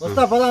ಹೊಸ್ತ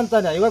ಪದ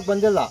ಅಂತಾನೆ, ಇವಾಗ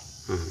ಬಂದಿಲ್ಲ.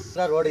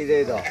 ರೋಡ್ ಇದೆ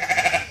ಇದು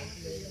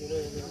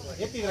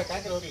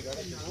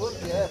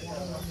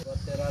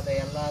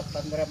ಎಲ್ಲ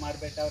ತೊಂದರೆ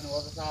ಮಾಡ್ಬಿಟ್ಟವನು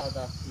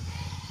ಹೋಗಲ್ಲ,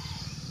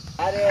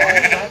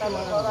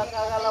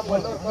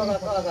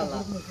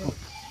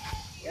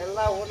 ಎಲ್ಲ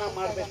ಊನ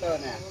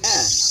ಮಾಡ್ಬಿಟ್ಟವನೆ.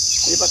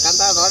 ಇವಾಗ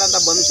ರೋಡ್ ಅಂತ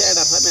ಬಂದ್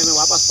ಹೇಳ್ಯಾರ ಸರ್, మేము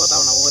ವಾಪಸ್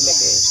పోతాం ನಾವು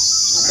ఊర్లోకి.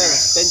 అంటే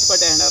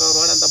పెంచుకోటే ಹೇಳ್ಯಾರ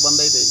ರೋಡ್ ಅಂತ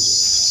ಬಂದೈತೆ.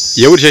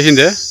 ఎవరు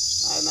చేసిందే?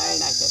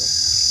 నాయన సార్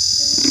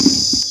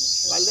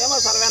వాళ్ళేమో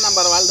సర్వే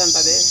నంబర్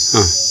వాళ్ళదంటది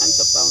అని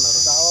చెప్తా ఉన్నారు.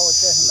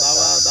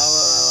 దావా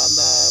దావా అంద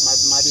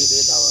మాది ఇది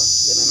దావా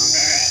జమీను.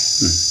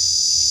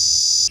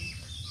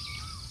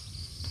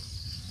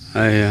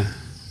 అయ్యా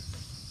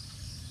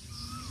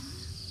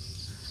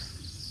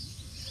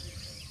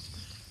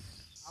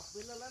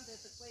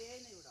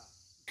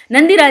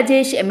ನಂದಿ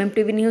ರಾಜೇಶ್,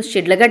 MMTV ನ್ಯೂಸ್,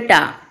 ಶಿಡ್ಲಘಟ್ಟ.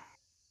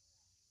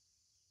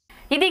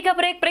 ಇದೀಗ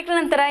ಬ್ರೇಕ್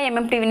ನಂತರ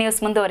MMTV ನ್ಯೂಸ್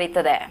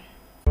ಮುಂದುವರಿಯುತ್ತದೆ.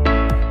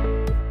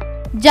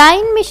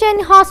 Jain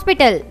mission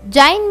hospital,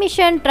 Jain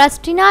mission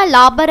ಟ್ರಸ್ಟಿನ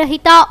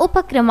ಲಾಭರಹಿತ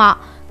ಉಪಕ್ರಮ.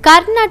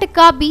 ಕರ್ನಾಟಕ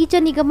ಬೀಜ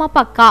ನಿಗಮ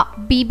ಪಕ್ಕ,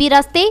 ಬಿಬಿ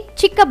ರಸ್ತೆ,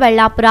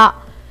 ಚಿಕ್ಕಬಳ್ಳಾಪುರ.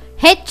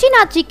 ಹೆಚ್ಚಿನ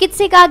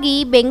ಚಿಕಿತ್ಸೆಗಾಗಿ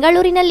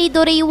ಬೆಂಗಳೂರಿನಲ್ಲಿ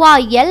ದೊರೆಯುವ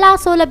ಎಲ್ಲಾ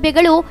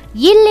ಸೌಲಭ್ಯಗಳು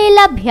ಇಲ್ಲೇ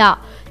ಲಭ್ಯ.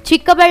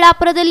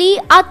 ಚಿಕ್ಕಬಳ್ಳಾಪುರದಲ್ಲಿ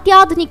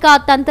ಅತ್ಯಾಧುನಿಕ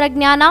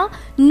ತಂತ್ರಜ್ಞಾನ,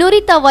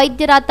 ನುರಿತ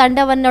ವೈದ್ಯರ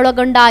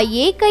ತಂಡವನ್ನೊಳಗೊಂಡ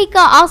ಏಕೈಕ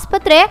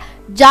ಆಸ್ಪತ್ರೆ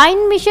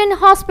ಜೈನ್ ಮಿಷನ್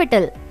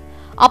ಹಾಸ್ಪಿಟಲ್.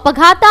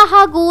 ಅಪಘಾತ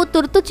ಹಾಗೂ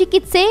ತುರ್ತು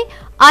ಚಿಕಿತ್ಸೆ,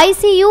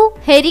 ಐಸಿಯು,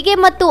 ಹೆರಿಗೆ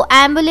ಮತ್ತು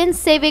ಆಂಬ್ಯುಲೆನ್ಸ್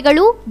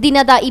ಸೇವೆಗಳು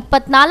ದಿನದ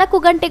 24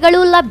 ಗಂಟೆಗಳು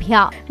ಲಭ್ಯ.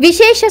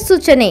 ವಿಶೇಷ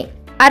ಸೂಚನೆ: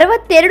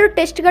 62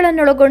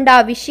 ಟೆಸ್ಟ್ಗಳನ್ನೊಳಗೊಂಡ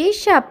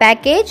ವಿಶೇಷ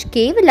ಪ್ಯಾಕೇಜ್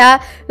ಕೇವಲ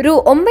Rs.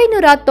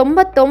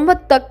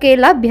 999ಕ್ಕೆ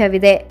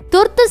ಲಭ್ಯವಿದೆ.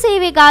 ತುರ್ತು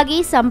ಸೇವೆಗಾಗಿ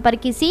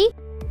ಸಂಪರ್ಕಿಸಿ.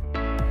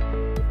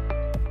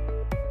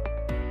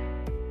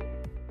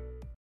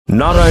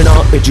 Narayana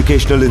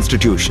Educational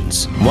Institutions,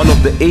 one of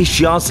the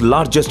Asia's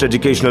largest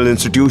educational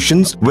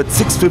institutions with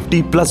 650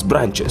 plus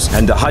branches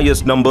and the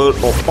highest number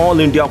of all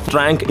India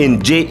rank in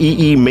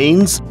JEE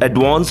Mains,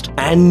 Advanced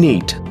and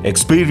NEET.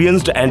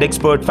 Experienced and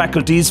expert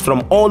faculties from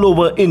all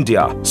over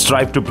India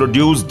strive to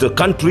produce the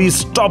country's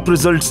top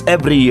results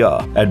every year.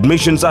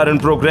 Admissions are in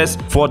progress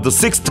for the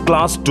 6th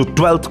class to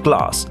 12th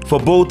class for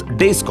both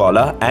day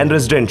scholar and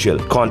residential.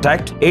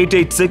 Contact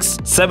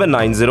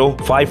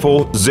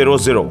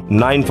 886-790-5400,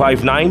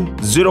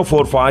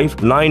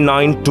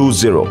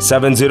 959-045-9920,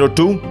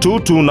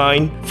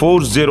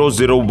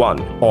 702-229-4001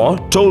 or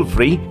toll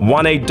free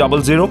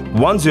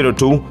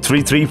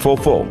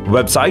 1800-102-3344.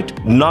 Website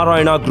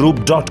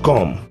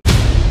narayanagroup.com.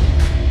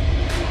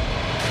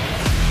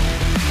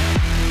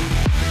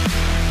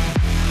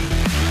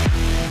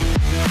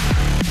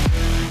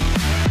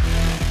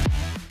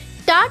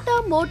 Tata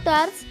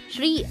motors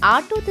Shri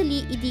ಆಟೋದಲ್ಲಿ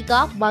ಇದೀಗ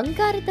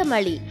ಬಂಗಾರದ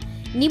ಮಳಿ.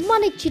 ನಿಮ್ಮ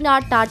ನೆಚ್ಚಿನ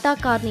ಟಾಟಾ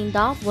ಕಾರ್ನಿಂದ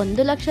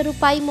 1 ಲಕ್ಷ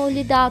ರೂಪಾಯಿ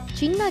ಮೌಲ್ಯದ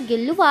ಚಿನ್ನ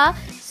ಗೆಲ್ಲುವ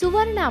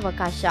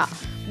ಸುವರ್ಣಾವಕಾಶ.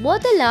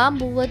 ಮೊದಲ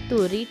 30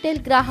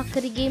 ರಿಟೇಲ್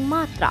ಗ್ರಾಹಕರಿಗೆ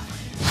ಮಾತ್ರ.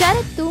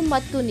 ಷರತ್ತು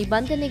ಮತ್ತು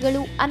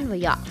ನಿಬಂಧನೆಗಳು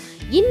ಅನ್ವಯ.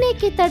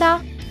 ಇನ್ನೇಕೆ ತಡ?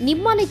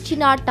 ನಿಮ್ಮ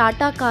ನೆಚ್ಚಿನ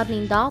ಟಾಟಾ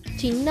ಕಾರ್ನಿಂದ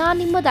ಚಿನ್ನ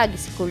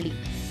ನಿಮ್ಮದಾಗಿಸಿಕೊಳ್ಳಿ.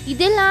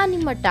 ಇದೆಲ್ಲ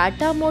ನಿಮ್ಮ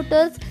ಟಾಟಾ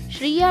ಮೋಟಾರ್ಸ್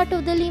ಶ್ರೀ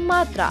ಆಟೋದಲ್ಲಿ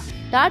ಮಾತ್ರ.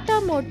 Tata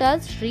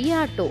motors Shri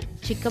auto,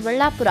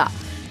 Chikkaballapur.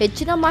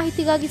 ಹೆಚ್ಚಿನ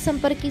ಮಾಹಿತಿಗಾಗಿ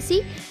ಸಂಪರ್ಕಿಸಿ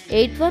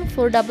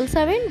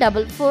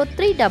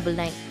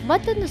 8147744399.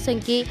 ಮತ್ತೊಂದು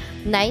ಸಂಖ್ಯೆ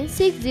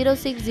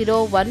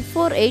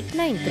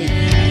 9606014893.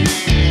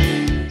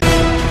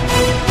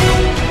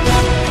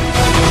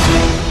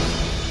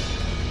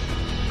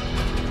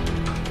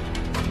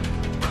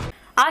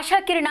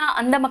 ಆಶಾಕಿರಣ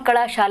ಅಂಧ ಮಕ್ಕಳ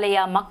ಶಾಲೆಯ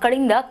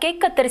ಮಕ್ಕಳಿಂದ ಕೇಕ್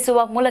ಕತ್ತರಿಸುವ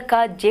ಮೂಲಕ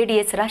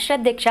ಜೆಡಿಎಸ್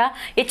ರಾಷ್ಟ್ರಾಧ್ಯಕ್ಷ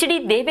ಎಚ್.ಡಿ.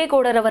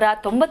 ದೇವೇಗೌಡರವರ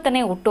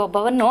 90ನೇ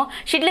ಹುಟ್ಟುಹಬ್ಬವನ್ನು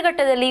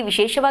ಶಿಡ್ಲಘಟ್ಟದಲ್ಲಿ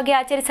ವಿಶೇಷವಾಗಿ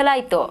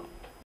ಆಚರಿಸಲಾಯಿತು.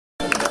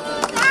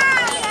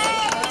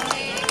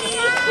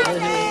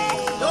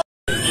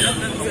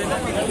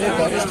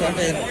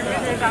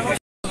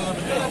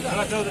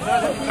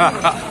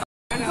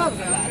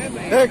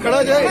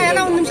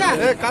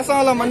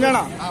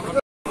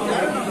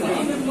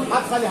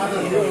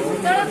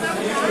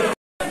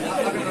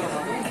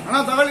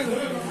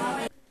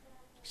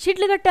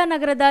 ಶಿಡ್ಲಘಟ್ಟ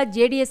ನಗರದ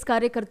ಜೆಡಿಎಸ್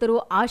ಕಾರ್ಯಕರ್ತರು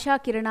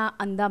ಆಶಾಕಿರಣ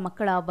ಅಂಧ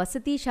ಮಕ್ಕಳ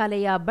ವಸತಿ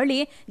ಶಾಲೆಯ ಬಳಿ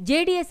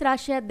ಜೆಡಿಎಸ್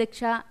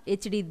ರಾಷ್ಟ್ರಾಧ್ಯಕ್ಷ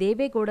ಎಚ್.ಡಿ.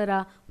 ದೇವೇಗೌಡರ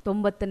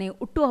 90ನೇ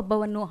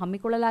ಹುಟ್ಟುಹಬ್ಬವನ್ನು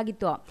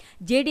ಹಮ್ಮಿಕೊಳ್ಳಲಾಗಿತ್ತು.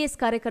 ಜೆಡಿಎಸ್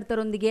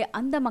ಕಾರ್ಯಕರ್ತರೊಂದಿಗೆ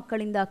ಅಂಧ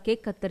ಮಕ್ಕಳಿಂದ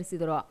ಕೇಕ್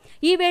ಕತ್ತರಿಸಿದರು.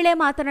 ಈ ವೇಳೆ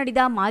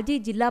ಮಾತನಾಡಿದ ಮಾಜಿ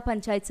ಜಿಲ್ಲಾ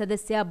ಪಂಚಾಯತ್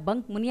ಸದಸ್ಯ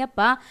ಬಂಕ್ ಮುನಿಯಪ್ಪ,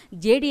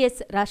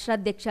 ಜೆಡಿಎಸ್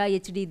ರಾಷ್ಟ್ರಾಧ್ಯಕ್ಷ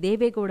ಎಚ್.ಡಿ.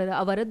 ದೇವೇಗೌಡರ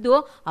ಅವರದ್ದು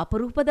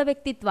ಅಪರೂಪದ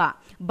ವ್ಯಕ್ತಿತ್ವ.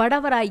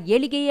 ಬಡವರ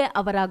ಏಳಿಗೆಯೇ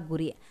ಅವರ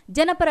ಗುರಿ.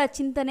 ಜನಪರ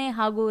ಚಿಂತನೆ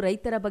ಹಾಗೂ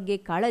ರೈತರ ಬಗ್ಗೆ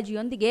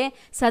ಕಾಳಜಿಯೊಂದಿಗೆ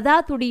ಸದಾ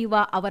ತುಡಿಯುವ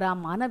ಅವರ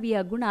ಮಾನವೀಯ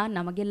ಗುಣ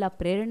ನಮಗೆಲ್ಲ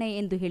ಪ್ರೇರಣೆ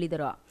ಎಂದು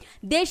ಹೇಳಿದರು.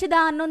 ದೇಶದ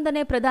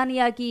 11ನೇ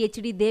ಪ್ರಧಾನಿಯಾಗಿ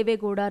ಎಚ್.ಡಿ.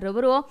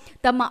 ದೇವೇಗೌಡರವರು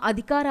ತಮ್ಮ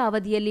ಅಧಿಕಾರ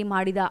ಅವಧಿಯಲ್ಲಿ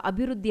ಮಾಡಿದ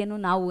ಅಭಿವೃದ್ಧಿಯನ್ನು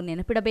ನಾವು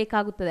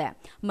ನೆನಪಿಡಬೇಕಾಗುತ್ತದೆ.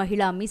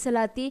 ಮಹಿಳಾ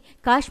ಮೀಸಲಾತಿ,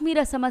 ಕಾಶ್ಮೀರ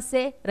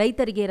ಸಮಸ್ಯೆ,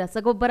 ರೈತರಿಗೆ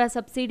ರಸಗೊಬ್ಬರ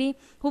ಸಬ್ಸಿಡಿ,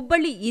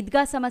 ಹುಬ್ಬಳ್ಳಿ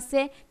ಈದ್ಗಾ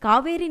ಸಮಸ್ಯೆ,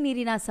 ಕಾವೇರಿ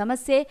ನೀರಿನ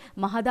ಸಮಸ್ಯೆ,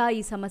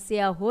 ಮಹದಾಯಿ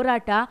ಸಮಸ್ಯೆಯ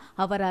ಹೋರಾಟ,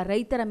 ಅವರ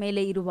ರೈತರ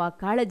ಮೇಲೆ ಇರುವ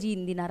ಕಾಳಜಿ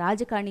ಇಂದಿನ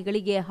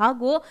ರಾಜಕಾರಣಿಗಳಿಗೆ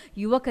ಹಾಗೂ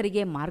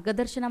ಯುವಕರಿಗೆ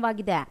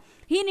ಮಾರ್ಗದರ್ಶನವಾಗಿದೆ.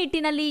 ಈ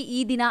ನಿಟ್ಟಿನಲ್ಲಿ ಈ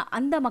ದಿನ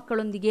ಅಂಧ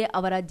ಮಕ್ಕಳೊಂದಿಗೆ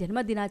ಅವರ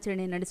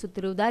ಜನ್ಮದಿನಾಚರಣೆ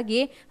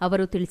ನಡೆಸುತ್ತಿರುವುದಾಗಿ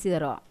ಅವರು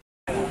ತಿಳಿಸಿದರು.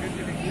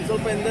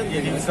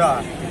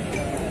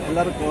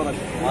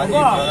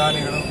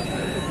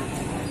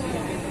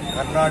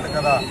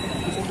 ಕರ್ನಾಟಕದ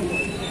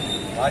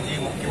ಮಾಜಿ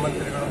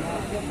ಮುಖ್ಯಮಂತ್ರಿಗಳು,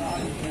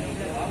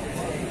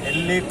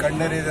 ಎಲ್ಲಿ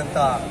ಕಣ್ಣೆರೆದಂಥ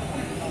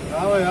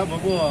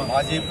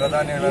ಮಾಜಿ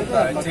ಪ್ರಧಾನಿಗಳಂತ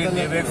ಎಚ್.ಡಿ.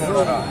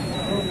 ದೇವೇಗೌಡರ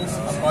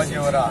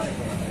ಅಪ್ಪಾಜಿಯವರ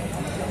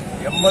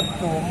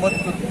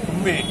 89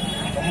 ತುಂಬಿ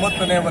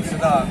 90ನೇ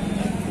ವರ್ಷದ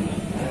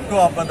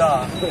ಹುಟ್ಟುಹಬ್ಬದ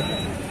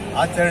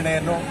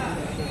ಆಚರಣೆಯನ್ನು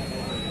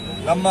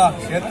ನಮ್ಮ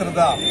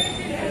ಕ್ಷೇತ್ರದ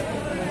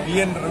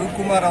ಬಿ.ಎನ್.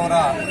 ರವಿಕುಮಾರ್ ಅವರ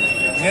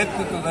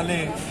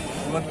ನೇತೃತ್ವದಲ್ಲಿ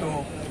ಇವತ್ತು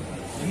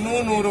ಇನ್ನೂ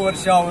 100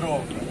 ವರ್ಷ ಅವರು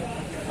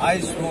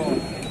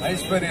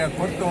ಐಶ್ವರ್ಯ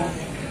ಕೊಟ್ಟು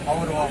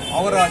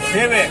ಅವರ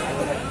ಸೇವೆ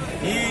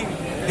ಈ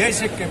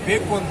ದೇಶಕ್ಕೆ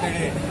ಬೇಕು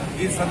ಅಂತೇಳಿ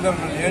ಈ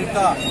ಸಂದರ್ಭದಲ್ಲಿ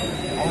ಹೇಳ್ತಾ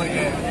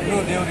ಅವರಿಗೆ ಇನ್ನೂ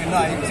ದೇವರಿನ್ನ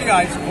ಹೆಚ್ಚಿಗೆ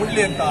ಆಯುಷ್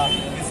ಕೊಡಲಿ ಅಂತ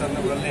ಈ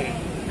ಸಂದರ್ಭದಲ್ಲಿ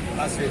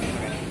ಆಸೆ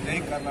ಇರ್ತದೆ. ಜೈ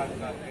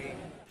ಕರ್ನಾಟಕ.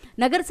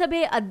 ನಗರಸಭೆ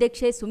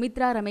ಅಧ್ಯಕ್ಷೆ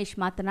ಸುಮಿತ್ರಾ ರಮೇಶ್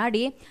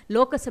ಮಾತನಾಡಿ,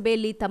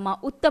 ಲೋಕಸಭೆಯಲ್ಲಿ ತಮ್ಮ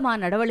ಉತ್ತಮ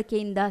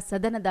ನಡವಳಿಕೆಯಿಂದ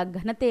ಸದನದ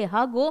ಘನತೆ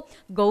ಹಾಗೂ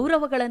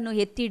ಗೌರವಗಳನ್ನು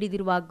ಎತ್ತಿ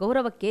ಹಿಡಿದಿರುವ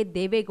ಗೌರವಕ್ಕೆ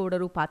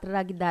ದೇವೇಗೌಡರು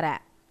ಪಾತ್ರರಾಗಿದ್ದಾರೆ.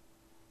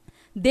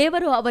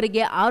 ದೇವರು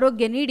ಅವರಿಗೆ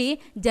ಆರೋಗ್ಯ ನೀಡಿ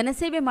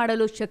ಜನಸೇವೆ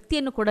ಮಾಡಲು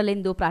ಶಕ್ತಿಯನ್ನು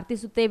ಕೊಡಲೆಂದು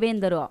ಪ್ರಾರ್ಥಿಸುತ್ತೇವೆ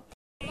ಎಂದರು.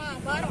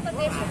 ಭಾರತ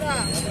ದೇಶದ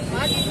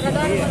ಮಾಜಿ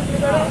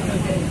ಪ್ರಧಾನಮಂತ್ರಿಗಳು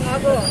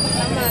ಹಾಗೂ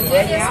ನಮ್ಮ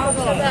ಜೆಡಿಎಸ್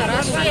ಪಕ್ಷದ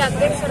ರಾಷ್ಟ್ರೀಯ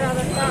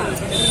ಅಧ್ಯಕ್ಷರಾದಂಥ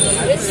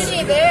ಎಚ್.ಡಿ.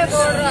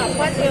 ದೇವೇಗೌಡರ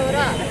ಅಪ್ಪಾಜಿಯವರ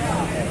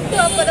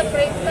ಹುಟ್ಟುಹಬ್ಬದ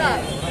ಪ್ರಯುಕ್ತ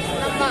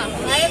ನಮ್ಮ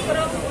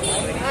ನಾಯಕರು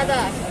ಆದ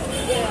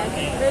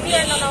ರವಿ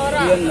ಅಣ್ಣನವರ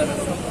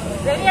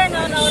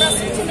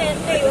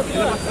ಸೂಚನೆಯಂತೆ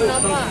ಇವತ್ತು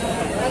ನಮ್ಮ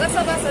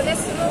ನಗರಸಭಾ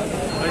ಸದಸ್ಯರು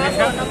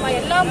ಹಾಗೂ ನಮ್ಮ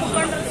ಎಲ್ಲ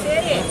ಮುಖಂಡರು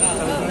ಸೇರಿ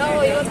ನಾವು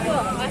ಇವತ್ತು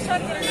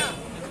ಆಶಾಕಿರಣ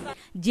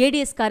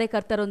ಜೆಡಿಎಸ್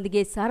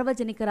ಕಾರ್ಯಕರ್ತರೊಂದಿಗೆ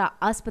ಸಾರ್ವಜನಿಕರ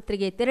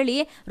ಆಸ್ಪತ್ರೆಗೆ ತೆರಳಿ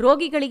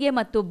ರೋಗಿಗಳಿಗೆ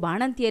ಮತ್ತು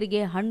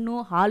ಬಾಣಂತಿಯರಿಗೆ ಹಣ್ಣು,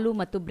 ಹಾಲು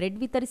ಮತ್ತು ಬ್ರೆಡ್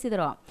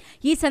ವಿತರಿಸಿದರು.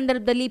 ಈ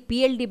ಸಂದರ್ಭದಲ್ಲಿ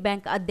ಪಿಎಲ್ಡಿ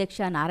ಬ್ಯಾಂಕ್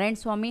ಅಧ್ಯಕ್ಷ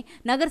ನಾರಾಯಣಸ್ವಾಮಿ,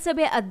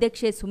 ನಗರಸಭೆ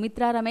ಅಧ್ಯಕ್ಷೆ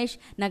ಸುಮಿತ್ರಾ ರಮೇಶ್,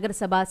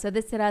 ನಗರಸಭಾ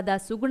ಸದಸ್ಯರಾದ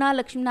ಸುಗುಣಾ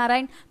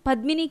ಲಕ್ಷ್ಮೀನಾರಾಯಣ್,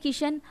 ಪದ್ಮಿನಿ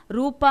ಕಿಶನ್,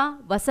 ರೂಪಾ,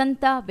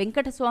 ವಸಂತ,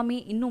 ವೆಂಕಟಸ್ವಾಮಿ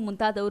ಇನ್ನೂ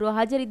ಮುಂತಾದವರು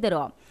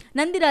ಹಾಜರಿದ್ದರು.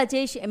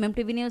 Nandirajesh,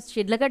 MMTV news,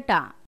 Sidlaghatta.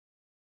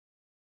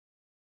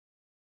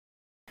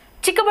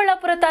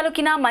 ಚಿಕ್ಕಬಳ್ಳಾಪುರ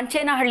ತಾಲೂಕಿನ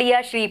ಮಂಚೇನಹಳ್ಳಿಯ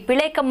ಶ್ರೀ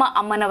ಪಿಳೇಕಮ್ಮ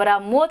ಅಮ್ಮನವರ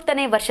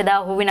 30ನೇ ವರ್ಷದ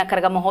ಹೂವಿನ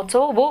ಕರಗ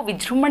ಮಹೋತ್ಸವವು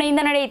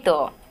ವಿಜೃಂಭಣೆಯಿಂದ ನಡೆಯಿತು.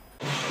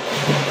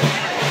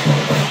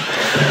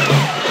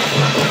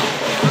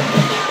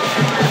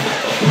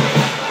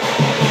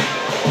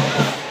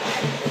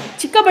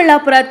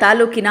 ಚಿಕ್ಕಬಳ್ಳಾಪುರ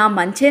ತಾಲೂಕಿನ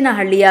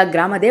ಮಂಚೇನಹಳ್ಳಿಯ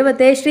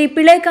ಗ್ರಾಮದೇವತೆ ಶ್ರೀ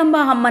ಪಿಳೇಕಮ್ಮ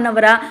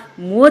ಅಮ್ಮನವರ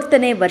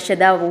 30ನೇ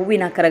ವರ್ಷದ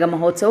ಹೂವಿನ ಕರಗ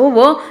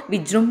ಮಹೋತ್ಸವವು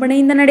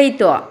ವಿಜೃಂಭಣೆಯಿಂದ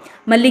ನಡೆಯಿತು.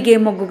 ಮಲ್ಲಿಗೆ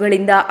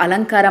ಮೊಗ್ಗುಗಳಿಂದ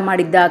ಅಲಂಕಾರ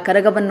ಮಾಡಿದ್ದ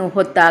ಕರಗವನ್ನು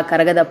ಹೊತ್ತ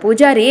ಕರಗದ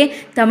ಪೂಜಾರಿ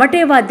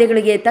ತಮಟೆ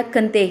ವಾದ್ಯಗಳಿಗೆ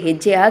ತಕ್ಕಂತೆ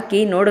ಹೆಜ್ಜೆ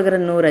ಹಾಕಿ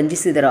ನೋಡುಗರನ್ನು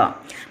ರಂಜಿಸಿದರು.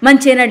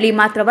 ಮಂಚೇನಹಳ್ಳಿ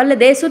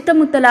ಮಾತ್ರವಲ್ಲದೆ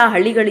ಸುತ್ತಮುತ್ತಲ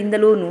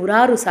ಹಳ್ಳಿಗಳಿಂದಲೂ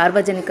ನೂರಾರು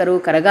ಸಾರ್ವಜನಿಕರು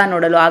ಕರಗ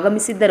ನೋಡಲು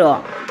ಆಗಮಿಸಿದ್ದರು.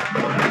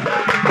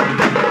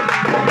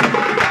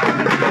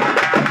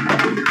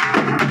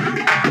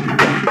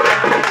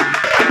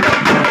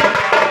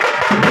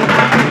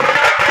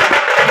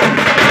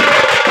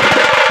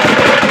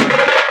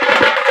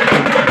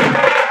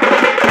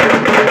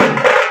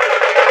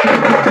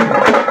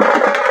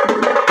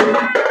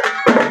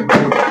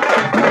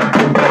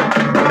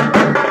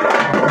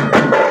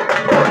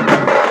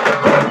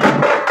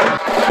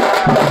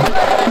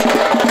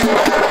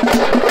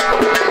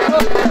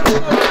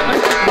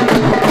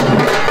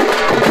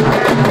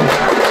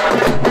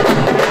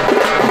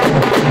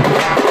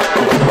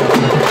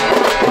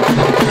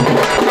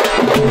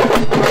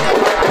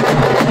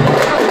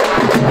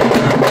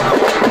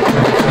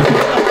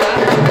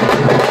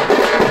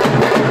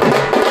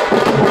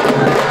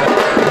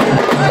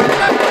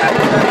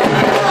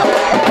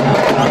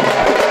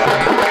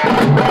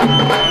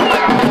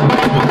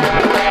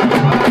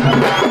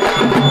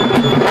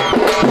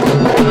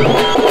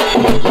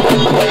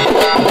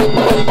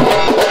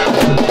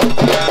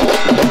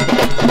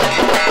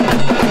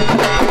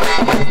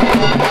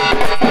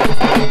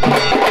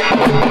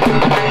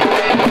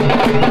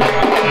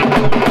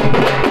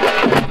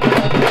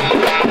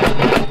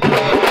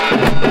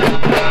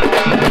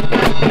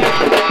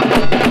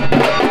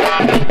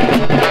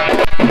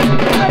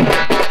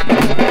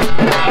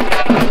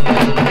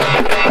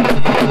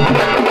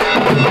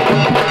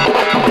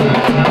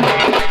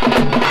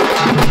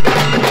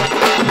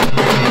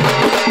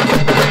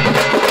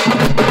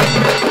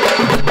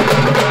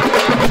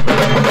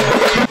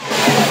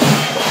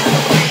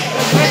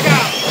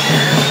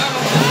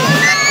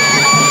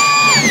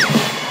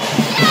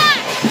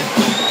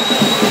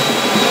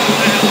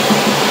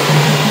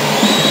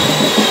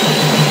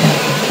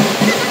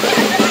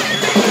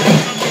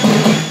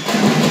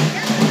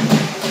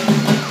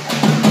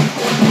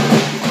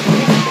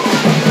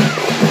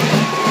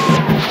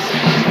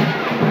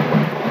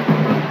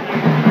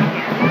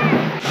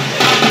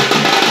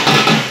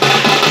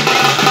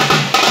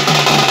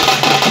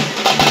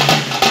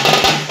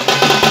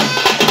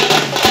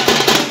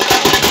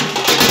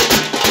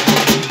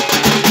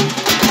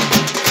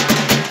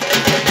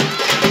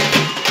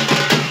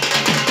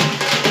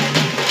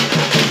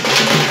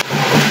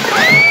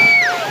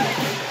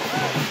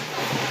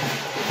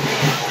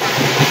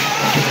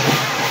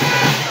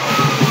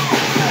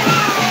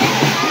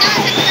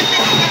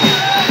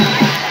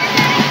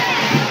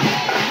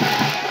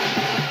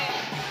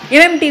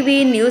 MMTV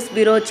news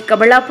bureau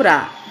Chikkaballapur.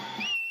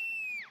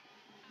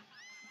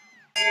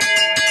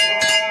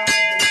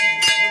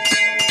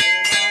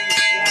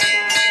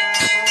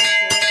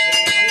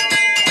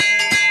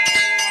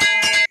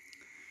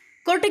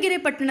 Koratagere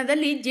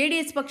ಪಟ್ಟಣದಲ್ಲಿ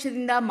ಜೆಡಿಎಸ್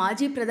ಪಕ್ಷದಿಂದ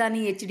ಮಾಜಿ ಪ್ರಧಾನಿ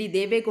ಎಚ್.ಡಿ.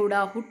 ದೇವೇಗೌಡ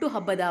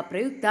ಹುಟ್ಟುಹಬ್ಬದ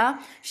ಪ್ರಯುಕ್ತ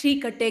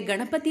ಶ್ರೀಕಟ್ಟೆ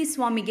ಗಣಪತಿ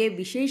ಸ್ವಾಮಿಗೆ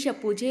ವಿಶೇಷ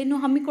ಪೂಜೆಯನ್ನು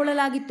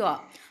ಹಮ್ಮಿಕೊಳ್ಳಲಾಗಿತ್ತು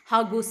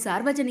ಹಾಗೂ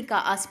ಸಾರ್ವಜನಿಕ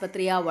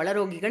ಆಸ್ಪತ್ರೆಯ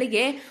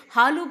ಒಳರೋಗಿಗಳಿಗೆ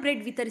ಹಾಲು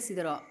ಬ್ರೆಡ್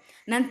ವಿತರಿಸಿದರು.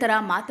 ನಂತರ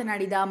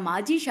ಮಾತನಾಡಿದ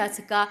ಮಾಜಿ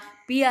ಶಾಸಕ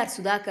PR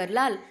ಸುಧಾಕರ್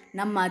ಲಾಲ್,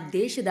 ನಮ್ಮ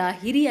ದೇಶದ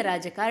ಹಿರಿಯ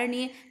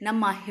ರಾಜಕಾರಣಿ,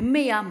 ನಮ್ಮ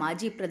ಹೆಮ್ಮೆಯ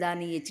ಮಾಜಿ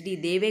ಪ್ರಧಾನಿ HD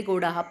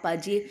ದೇವೇಗೌಡ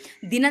ಅಪ್ಪಾಜಿ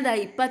ದಿನದ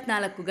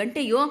 24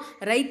 ಗಂಟೆಯೂ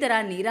ರೈತರ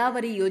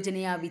ನೀರಾವರಿ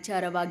ಯೋಜನೆಯ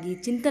ವಿಚಾರವಾಗಿ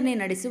ಚಿಂತನೆ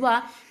ನಡೆಸುವ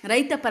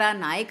ರೈತಪರ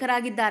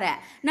ನಾಯಕರಾಗಿದ್ದಾರೆ.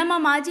 ನಮ್ಮ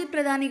ಮಾಜಿ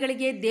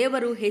ಪ್ರಧಾನಿಗಳಿಗೆ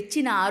ದೇವರು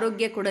ಹೆಚ್ಚಿನ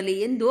ಆರೋಗ್ಯ ಕೊಡಲಿ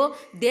ಎಂದು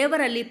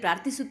ದೇವರಲ್ಲಿ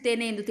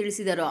ಪ್ರಾರ್ಥಿಸುತ್ತೇನೆ ಎಂದು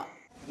ತಿಳಿಸಿದರು.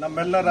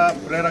 ನಮ್ಮೆಲ್ಲರ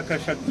ಪ್ರೇರಕ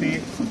ಶಕ್ತಿ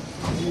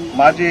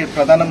ಮಾಜಿ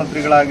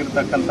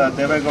ಪ್ರಧಾನಮಂತ್ರಿಗಳಾಗಿರ್ತಕ್ಕಂಥ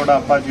ದೇವೇಗೌಡ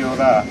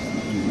ಅಪ್ಪಾಜಿಯವರ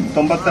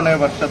 90ನೇ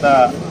ವರ್ಷದ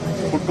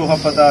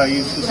ಹುಟ್ಟುಹಬ್ಬದ ಈ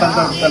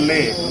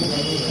ಸುಸಂದರ್ಭದಲ್ಲಿ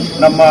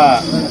ನಮ್ಮ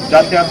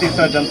ಜಾತ್ಯತೀತ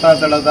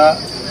ಜನತಾದಳದ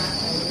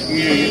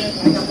ಈ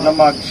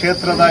ನಮ್ಮ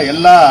ಕ್ಷೇತ್ರದ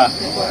ಎಲ್ಲ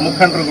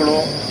ಮುಖಂಡರುಗಳು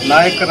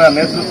ನಾಯಕರ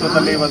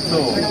ನೇತೃತ್ವದಲ್ಲಿ ಇವತ್ತು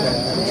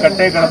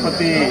ಕಟ್ಟೆ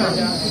ಗಣಪತಿ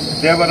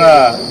ದೇವರ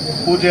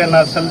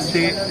ಪೂಜೆಯನ್ನು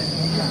ಸಲ್ಲಿಸಿ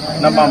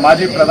ನಮ್ಮ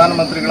ಮಾಜಿ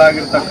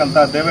ಪ್ರಧಾನಮಂತ್ರಿಗಳಾಗಿರ್ತಕ್ಕಂಥ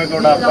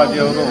ದೇವೇಗೌಡ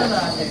ಅಪ್ಪಾಜಿಯವರು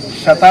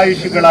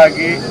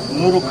ಶತಾಯುಷಿಗಳಾಗಿ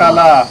 100 ಕಾಲ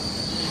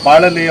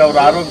ಬಾಳಲಿ, ಅವರ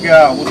ಆರೋಗ್ಯ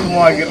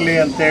ಉತ್ತಮವಾಗಿರಲಿ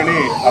ಅಂತೇಳಿ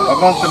ಆ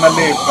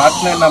ಭಗವಂತನಲ್ಲಿ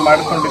ಪ್ರಾರ್ಥನೆಯನ್ನು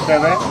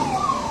ಮಾಡಿಕೊಂಡಿದ್ದೇವೆ.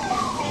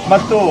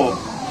 ಮತ್ತು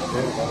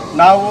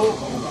ನಾವು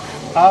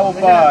ಆ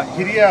ಒಬ್ಬ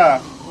ಹಿರಿಯ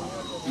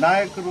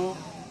ನಾಯಕರು.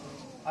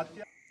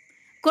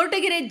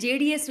 ಕೊರಟಗೆರೆ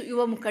JDS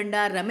ಯುವ ಮುಖಂಡ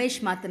ರಮೇಶ್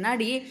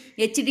ಮಾತನಾಡಿ,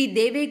 HD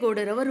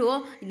ದೇವೇಗೌಡರವರು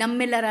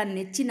ನಮ್ಮೆಲ್ಲರ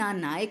ನೆಚ್ಚಿನ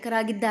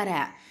ನಾಯಕರಾಗಿದ್ದಾರೆ.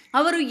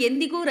 ಅವರು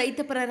ಎಂದಿಗೂ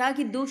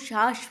ರೈತಪರರಾಗಿದ್ದು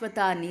ಶಾಶ್ವತ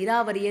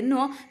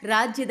ನೀರಾವರಿಯನ್ನು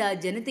ರಾಜ್ಯದ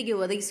ಜನತೆಗೆ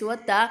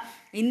ಒದಗಿಸುವತ್ತ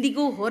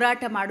ಇಂದಿಗೂ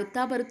ಹೋರಾಟ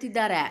ಮಾಡುತ್ತಾ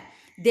ಬರುತ್ತಿದ್ದಾರೆ.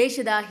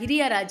 ದೇಶದ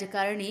ಹಿರಿಯ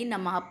ರಾಜಕಾರಣಿ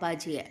ನಮ್ಮ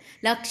ಅಪ್ಪಾಜಿ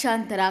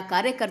ಲಕ್ಷಾಂತರ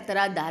ಕಾರ್ಯಕರ್ತರ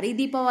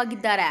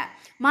ದಾರಿದೀಪವಾಗಿದ್ದಾರೆ.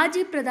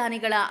 ಮಾಜಿ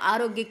ಪ್ರಧಾನಿಗಳ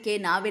ಆರೋಗ್ಯಕ್ಕೆ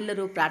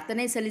ನಾವೆಲ್ಲರೂ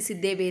ಪ್ರಾರ್ಥನೆ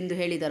ಸಲ್ಲಿಸಿದ್ದೇವೆ ಎಂದು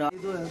ಹೇಳಿದರು.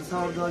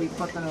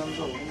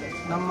 2020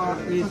 ನಮ್ಮ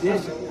ಈ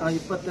ದೇಶ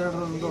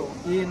 22ರಂದು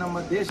ಈ ನಮ್ಮ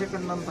ದೇಶ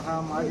ಕಂಡಂತಹ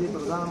ಮಾಜಿ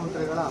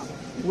ಪ್ರಧಾನಮಂತ್ರಿಗಳ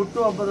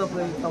ಹುಟ್ಟುಹಬ್ಬದ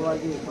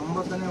ಪ್ರಯುಕ್ತವಾಗಿ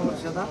 90ನೇ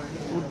ವರ್ಷದ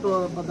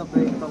ಹುಟ್ಟುಹಬ್ಬದ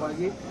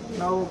ಪ್ರಯುಕ್ತವಾಗಿ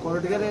ನಾವು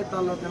ಕೊರಟಗೆರೆ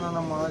ತಾಲೂಕಿನ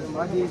ನಮ್ಮ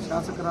ಮಾಜಿ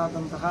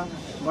ಶಾಸಕರಾದಂತಹ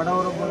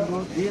ಬಡವರ ಬಂಧು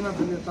ದೀನ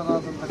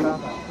ದಲಿತರಾದಂತಹ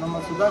ನಮ್ಮ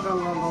ಸುಧಾಕರ್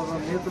ಅವರ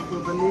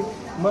ನೇತೃತ್ವದಲ್ಲಿ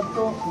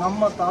ಮತ್ತು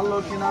ನಮ್ಮ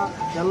ತಾಲೂಕಿನ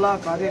ಎಲ್ಲ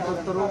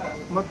ಕಾರ್ಯಕರ್ತರು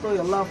ಮತ್ತು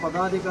ಎಲ್ಲ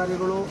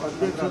ಪದಾಧಿಕಾರಿಗಳು,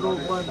 ಅಧ್ಯಕ್ಷರು,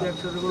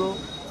 ಉಪಾಧ್ಯಕ್ಷರುಗಳು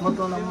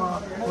ಮತ್ತು ನಮ್ಮ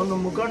ಒಂದು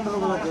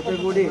ಮುಖಂಡರುಗಳ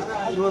ಜೊತೆಗೂಡಿ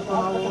ಇವತ್ತು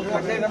ನಾವು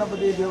ಕಟ್ಟೆ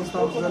ಗಣಪತಿ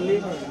ದೇವಸ್ಥಾನದಲ್ಲಿ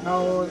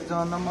ನಾವು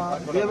ನಮ್ಮ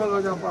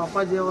ದೇವೇಗೌಡ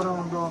ಅಪ್ಪಾಜಿಯವರ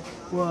ಒಂದು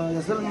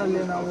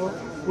ಹೆಸರಿನಲ್ಲಿ ನಾವು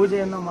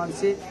ಪೂಜೆಯನ್ನು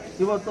ಮಾಡಿಸಿ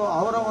ಇವತ್ತು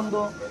ಅವರ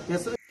ಒಂದು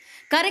ಹೆಸರು.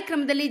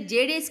 ಕಾರ್ಯಕ್ರಮದಲ್ಲಿ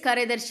JDS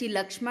ಕಾರ್ಯದರ್ಶಿ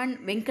ಲಕ್ಷ್ಮಣ್,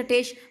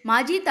 ವೆಂಕಟೇಶ್,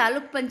 ಮಾಜಿ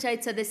ತಾಲೂಕ್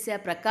ಪಂಚಾಯತ್ ಸದಸ್ಯ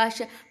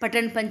ಪ್ರಕಾಶ್,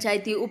 ಪಟ್ಟಣ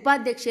ಪಂಚಾಯಿತಿ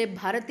ಉಪಾಧ್ಯಕ್ಷೆ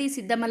ಭಾರತಿ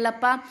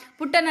ಸಿದ್ದಮಲ್ಲಪ್ಪ,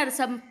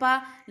 ಪುಟ್ಟನರಸಪ್ಪ,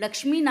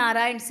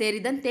 ಲಕ್ಷ್ಮೀನಾರಾಯಣ್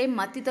ಸೇರಿದಂತೆ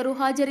ಮತ್ತಿತರರು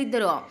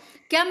ಹಾಜರಿದ್ದರು.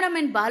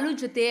 ಕ್ಯಾಮರಾಮನ್ ಬಾಲು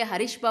ಜೊತೆ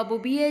Harish Babu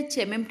BH,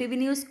 MMTV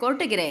news,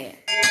 Koratagere.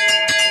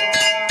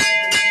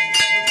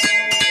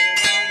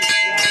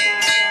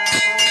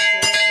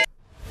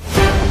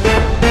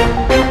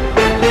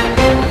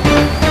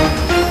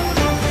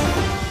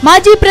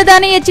 ಮಾಜಿ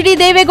ಪ್ರಧಾನಿ HD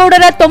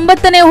ದೇವೇಗೌಡರ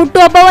 90ನೇ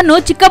ಹುಟ್ಟುಹಬ್ಬವನ್ನು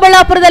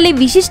ಚಿಕ್ಕಬಳ್ಳಾಪುರದಲ್ಲಿ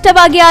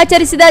ವಿಶಿಷ್ಟವಾಗಿ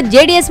ಆಚರಿಸಿದ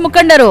JDS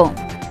ಮುಖಂಡರು.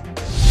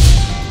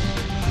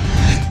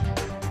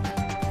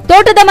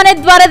 ತೋಟದ ಮನೆ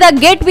ದ್ವಾರದ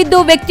ಗೇಟ್ ಬಿದ್ದು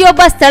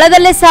ವ್ಯಕ್ತಿಯೊಬ್ಬ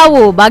ಸ್ಥಳದಲ್ಲೇ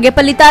ಸಾವು.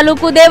 ಬಾಗೇಪಲ್ಲಿ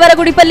ತಾಲೂಕು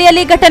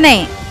ದೇವರಗುಡಿಪಲ್ಲಿಯಲ್ಲಿ ಘಟನೆ.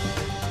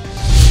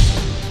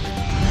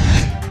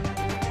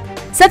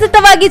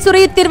 ಸತತವಾಗಿ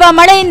ಸುರಿಯುತ್ತಿರುವ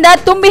ಮಳೆಯಿಂದ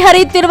ತುಂಬಿ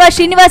ಹರಿಯುತ್ತಿರುವ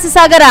ಶ್ರೀನಿವಾಸ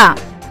ಸಾಗರ.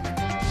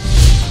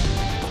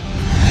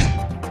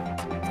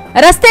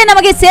 ರಸ್ತೆ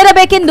ನಮಗೆ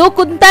ಸೇರಬೇಕೆಂದು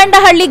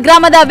ಕುಂತಾಂಡಹಳ್ಳಿ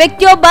ಗ್ರಾಮದ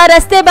ವ್ಯಕ್ತಿಯೊಬ್ಬ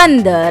ರಸ್ತೆ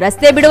ಬಂದ್.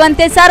 ರಸ್ತೆ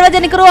ಬಿಡುವಂತೆ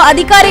ಸಾರ್ವಜನಿಕರು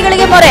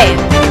ಅಧಿಕಾರಿಗಳಿಗೆ ಮೊರೆ.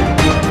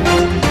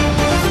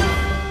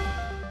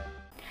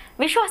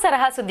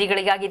 ವಿಶ್ವಾಸಾರ್ಹ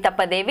ಸುದ್ದಿಗಳಿಗಾಗಿ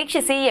ತಪ್ಪದೆ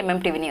ವೀಕ್ಷಿಸಿ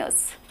MMTV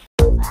ನ್ಯೂಸ್.